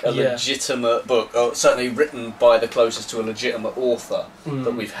to like a legitimate book, or certainly written by the closest to a legitimate author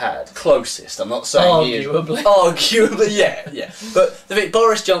that we've had. Closest, I'm not saying he is. Arguably, yeah. But the thing,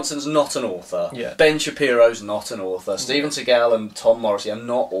 Boris Johnson's not an author. Yeah. Ben Shapiro's not an author. Stephen Seagal and Tom Morrissey are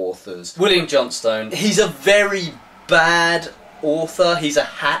not authors. William Johnstone, he's a very bad author. He's a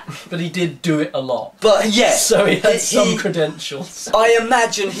hack. But he did do it a lot. But yeah. So he had some credentials. I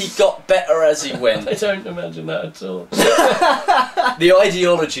imagine he got better as he went. I don't imagine that at all. The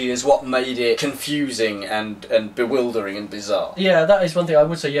ideology is what made it confusing and bewildering and bizarre. Yeah, that is one thing I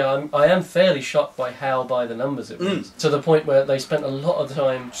would say. Yeah, I am fairly shocked by how by the numbers it was. To the point where they spent a lot of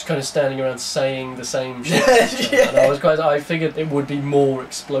time just kind of standing around saying the same shit. And I figured it would be more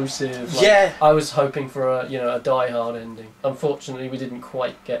explosive. Like, I was hoping for a Die Hard ending. Unfortunately, we didn't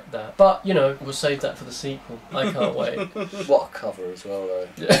quite get that. But, we'll save that for the sequel. I can't wait. What a cover as well, though.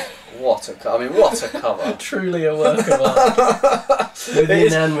 Yeah. What a cover. Truly a work of art. With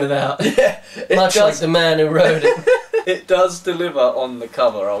in and without. Yeah. Much like the man who wrote it. It does deliver on the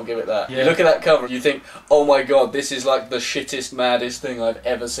cover, I'll give it that. Yeah. You look at that cover, you think, oh my god, this is like the shittest, maddest thing I've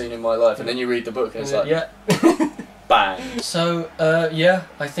ever seen in my life. And then you read the book and it's like... Yeah. Bang. So,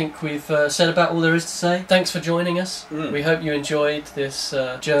 I think we've said about all there is to say. Thanks for joining us. We hope you enjoyed this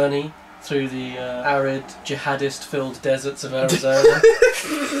journey through the arid, jihadist-filled deserts of Arizona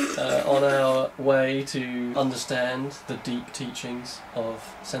on our way to understand the deep teachings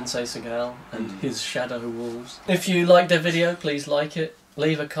of Sensei Seagal and his shadow wolves. If you liked the video, please like it.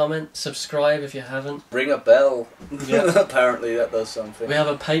 Leave a comment, subscribe if you haven't. Ring a bell. Yeah. Apparently that does something. We have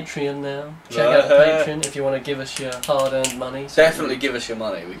a Patreon now. Check out Patreon if you want to give us your hard-earned money. Definitely give us your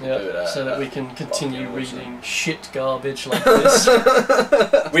money. We can do that. So that we can continue reading shit garbage like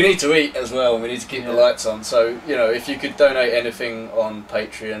this. We need to eat as well, and we need to keep the lights on. So, if you could donate anything on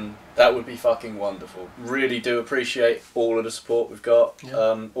Patreon, that would be fucking wonderful. Really do appreciate all of the support we've got,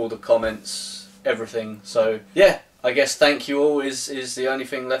 all the comments, everything. So, yeah. I guess thank you all is the only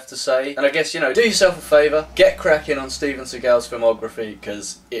thing left to say. And I guess, do yourself a favour, get cracking on Steven Seagal's filmography,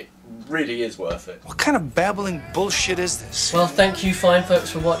 because it really is worth it. What kind of babbling bullshit is this? Well, thank you fine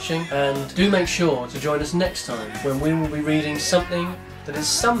folks for watching, and do make sure to join us next time when we will be reading something that is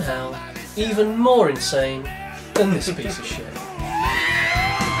somehow even more insane than this piece of shit.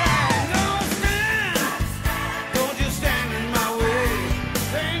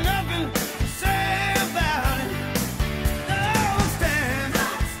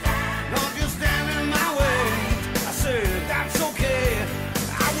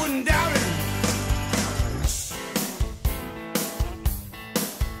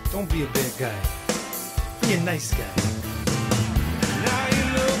 Don't be a bad guy. Be a nice guy.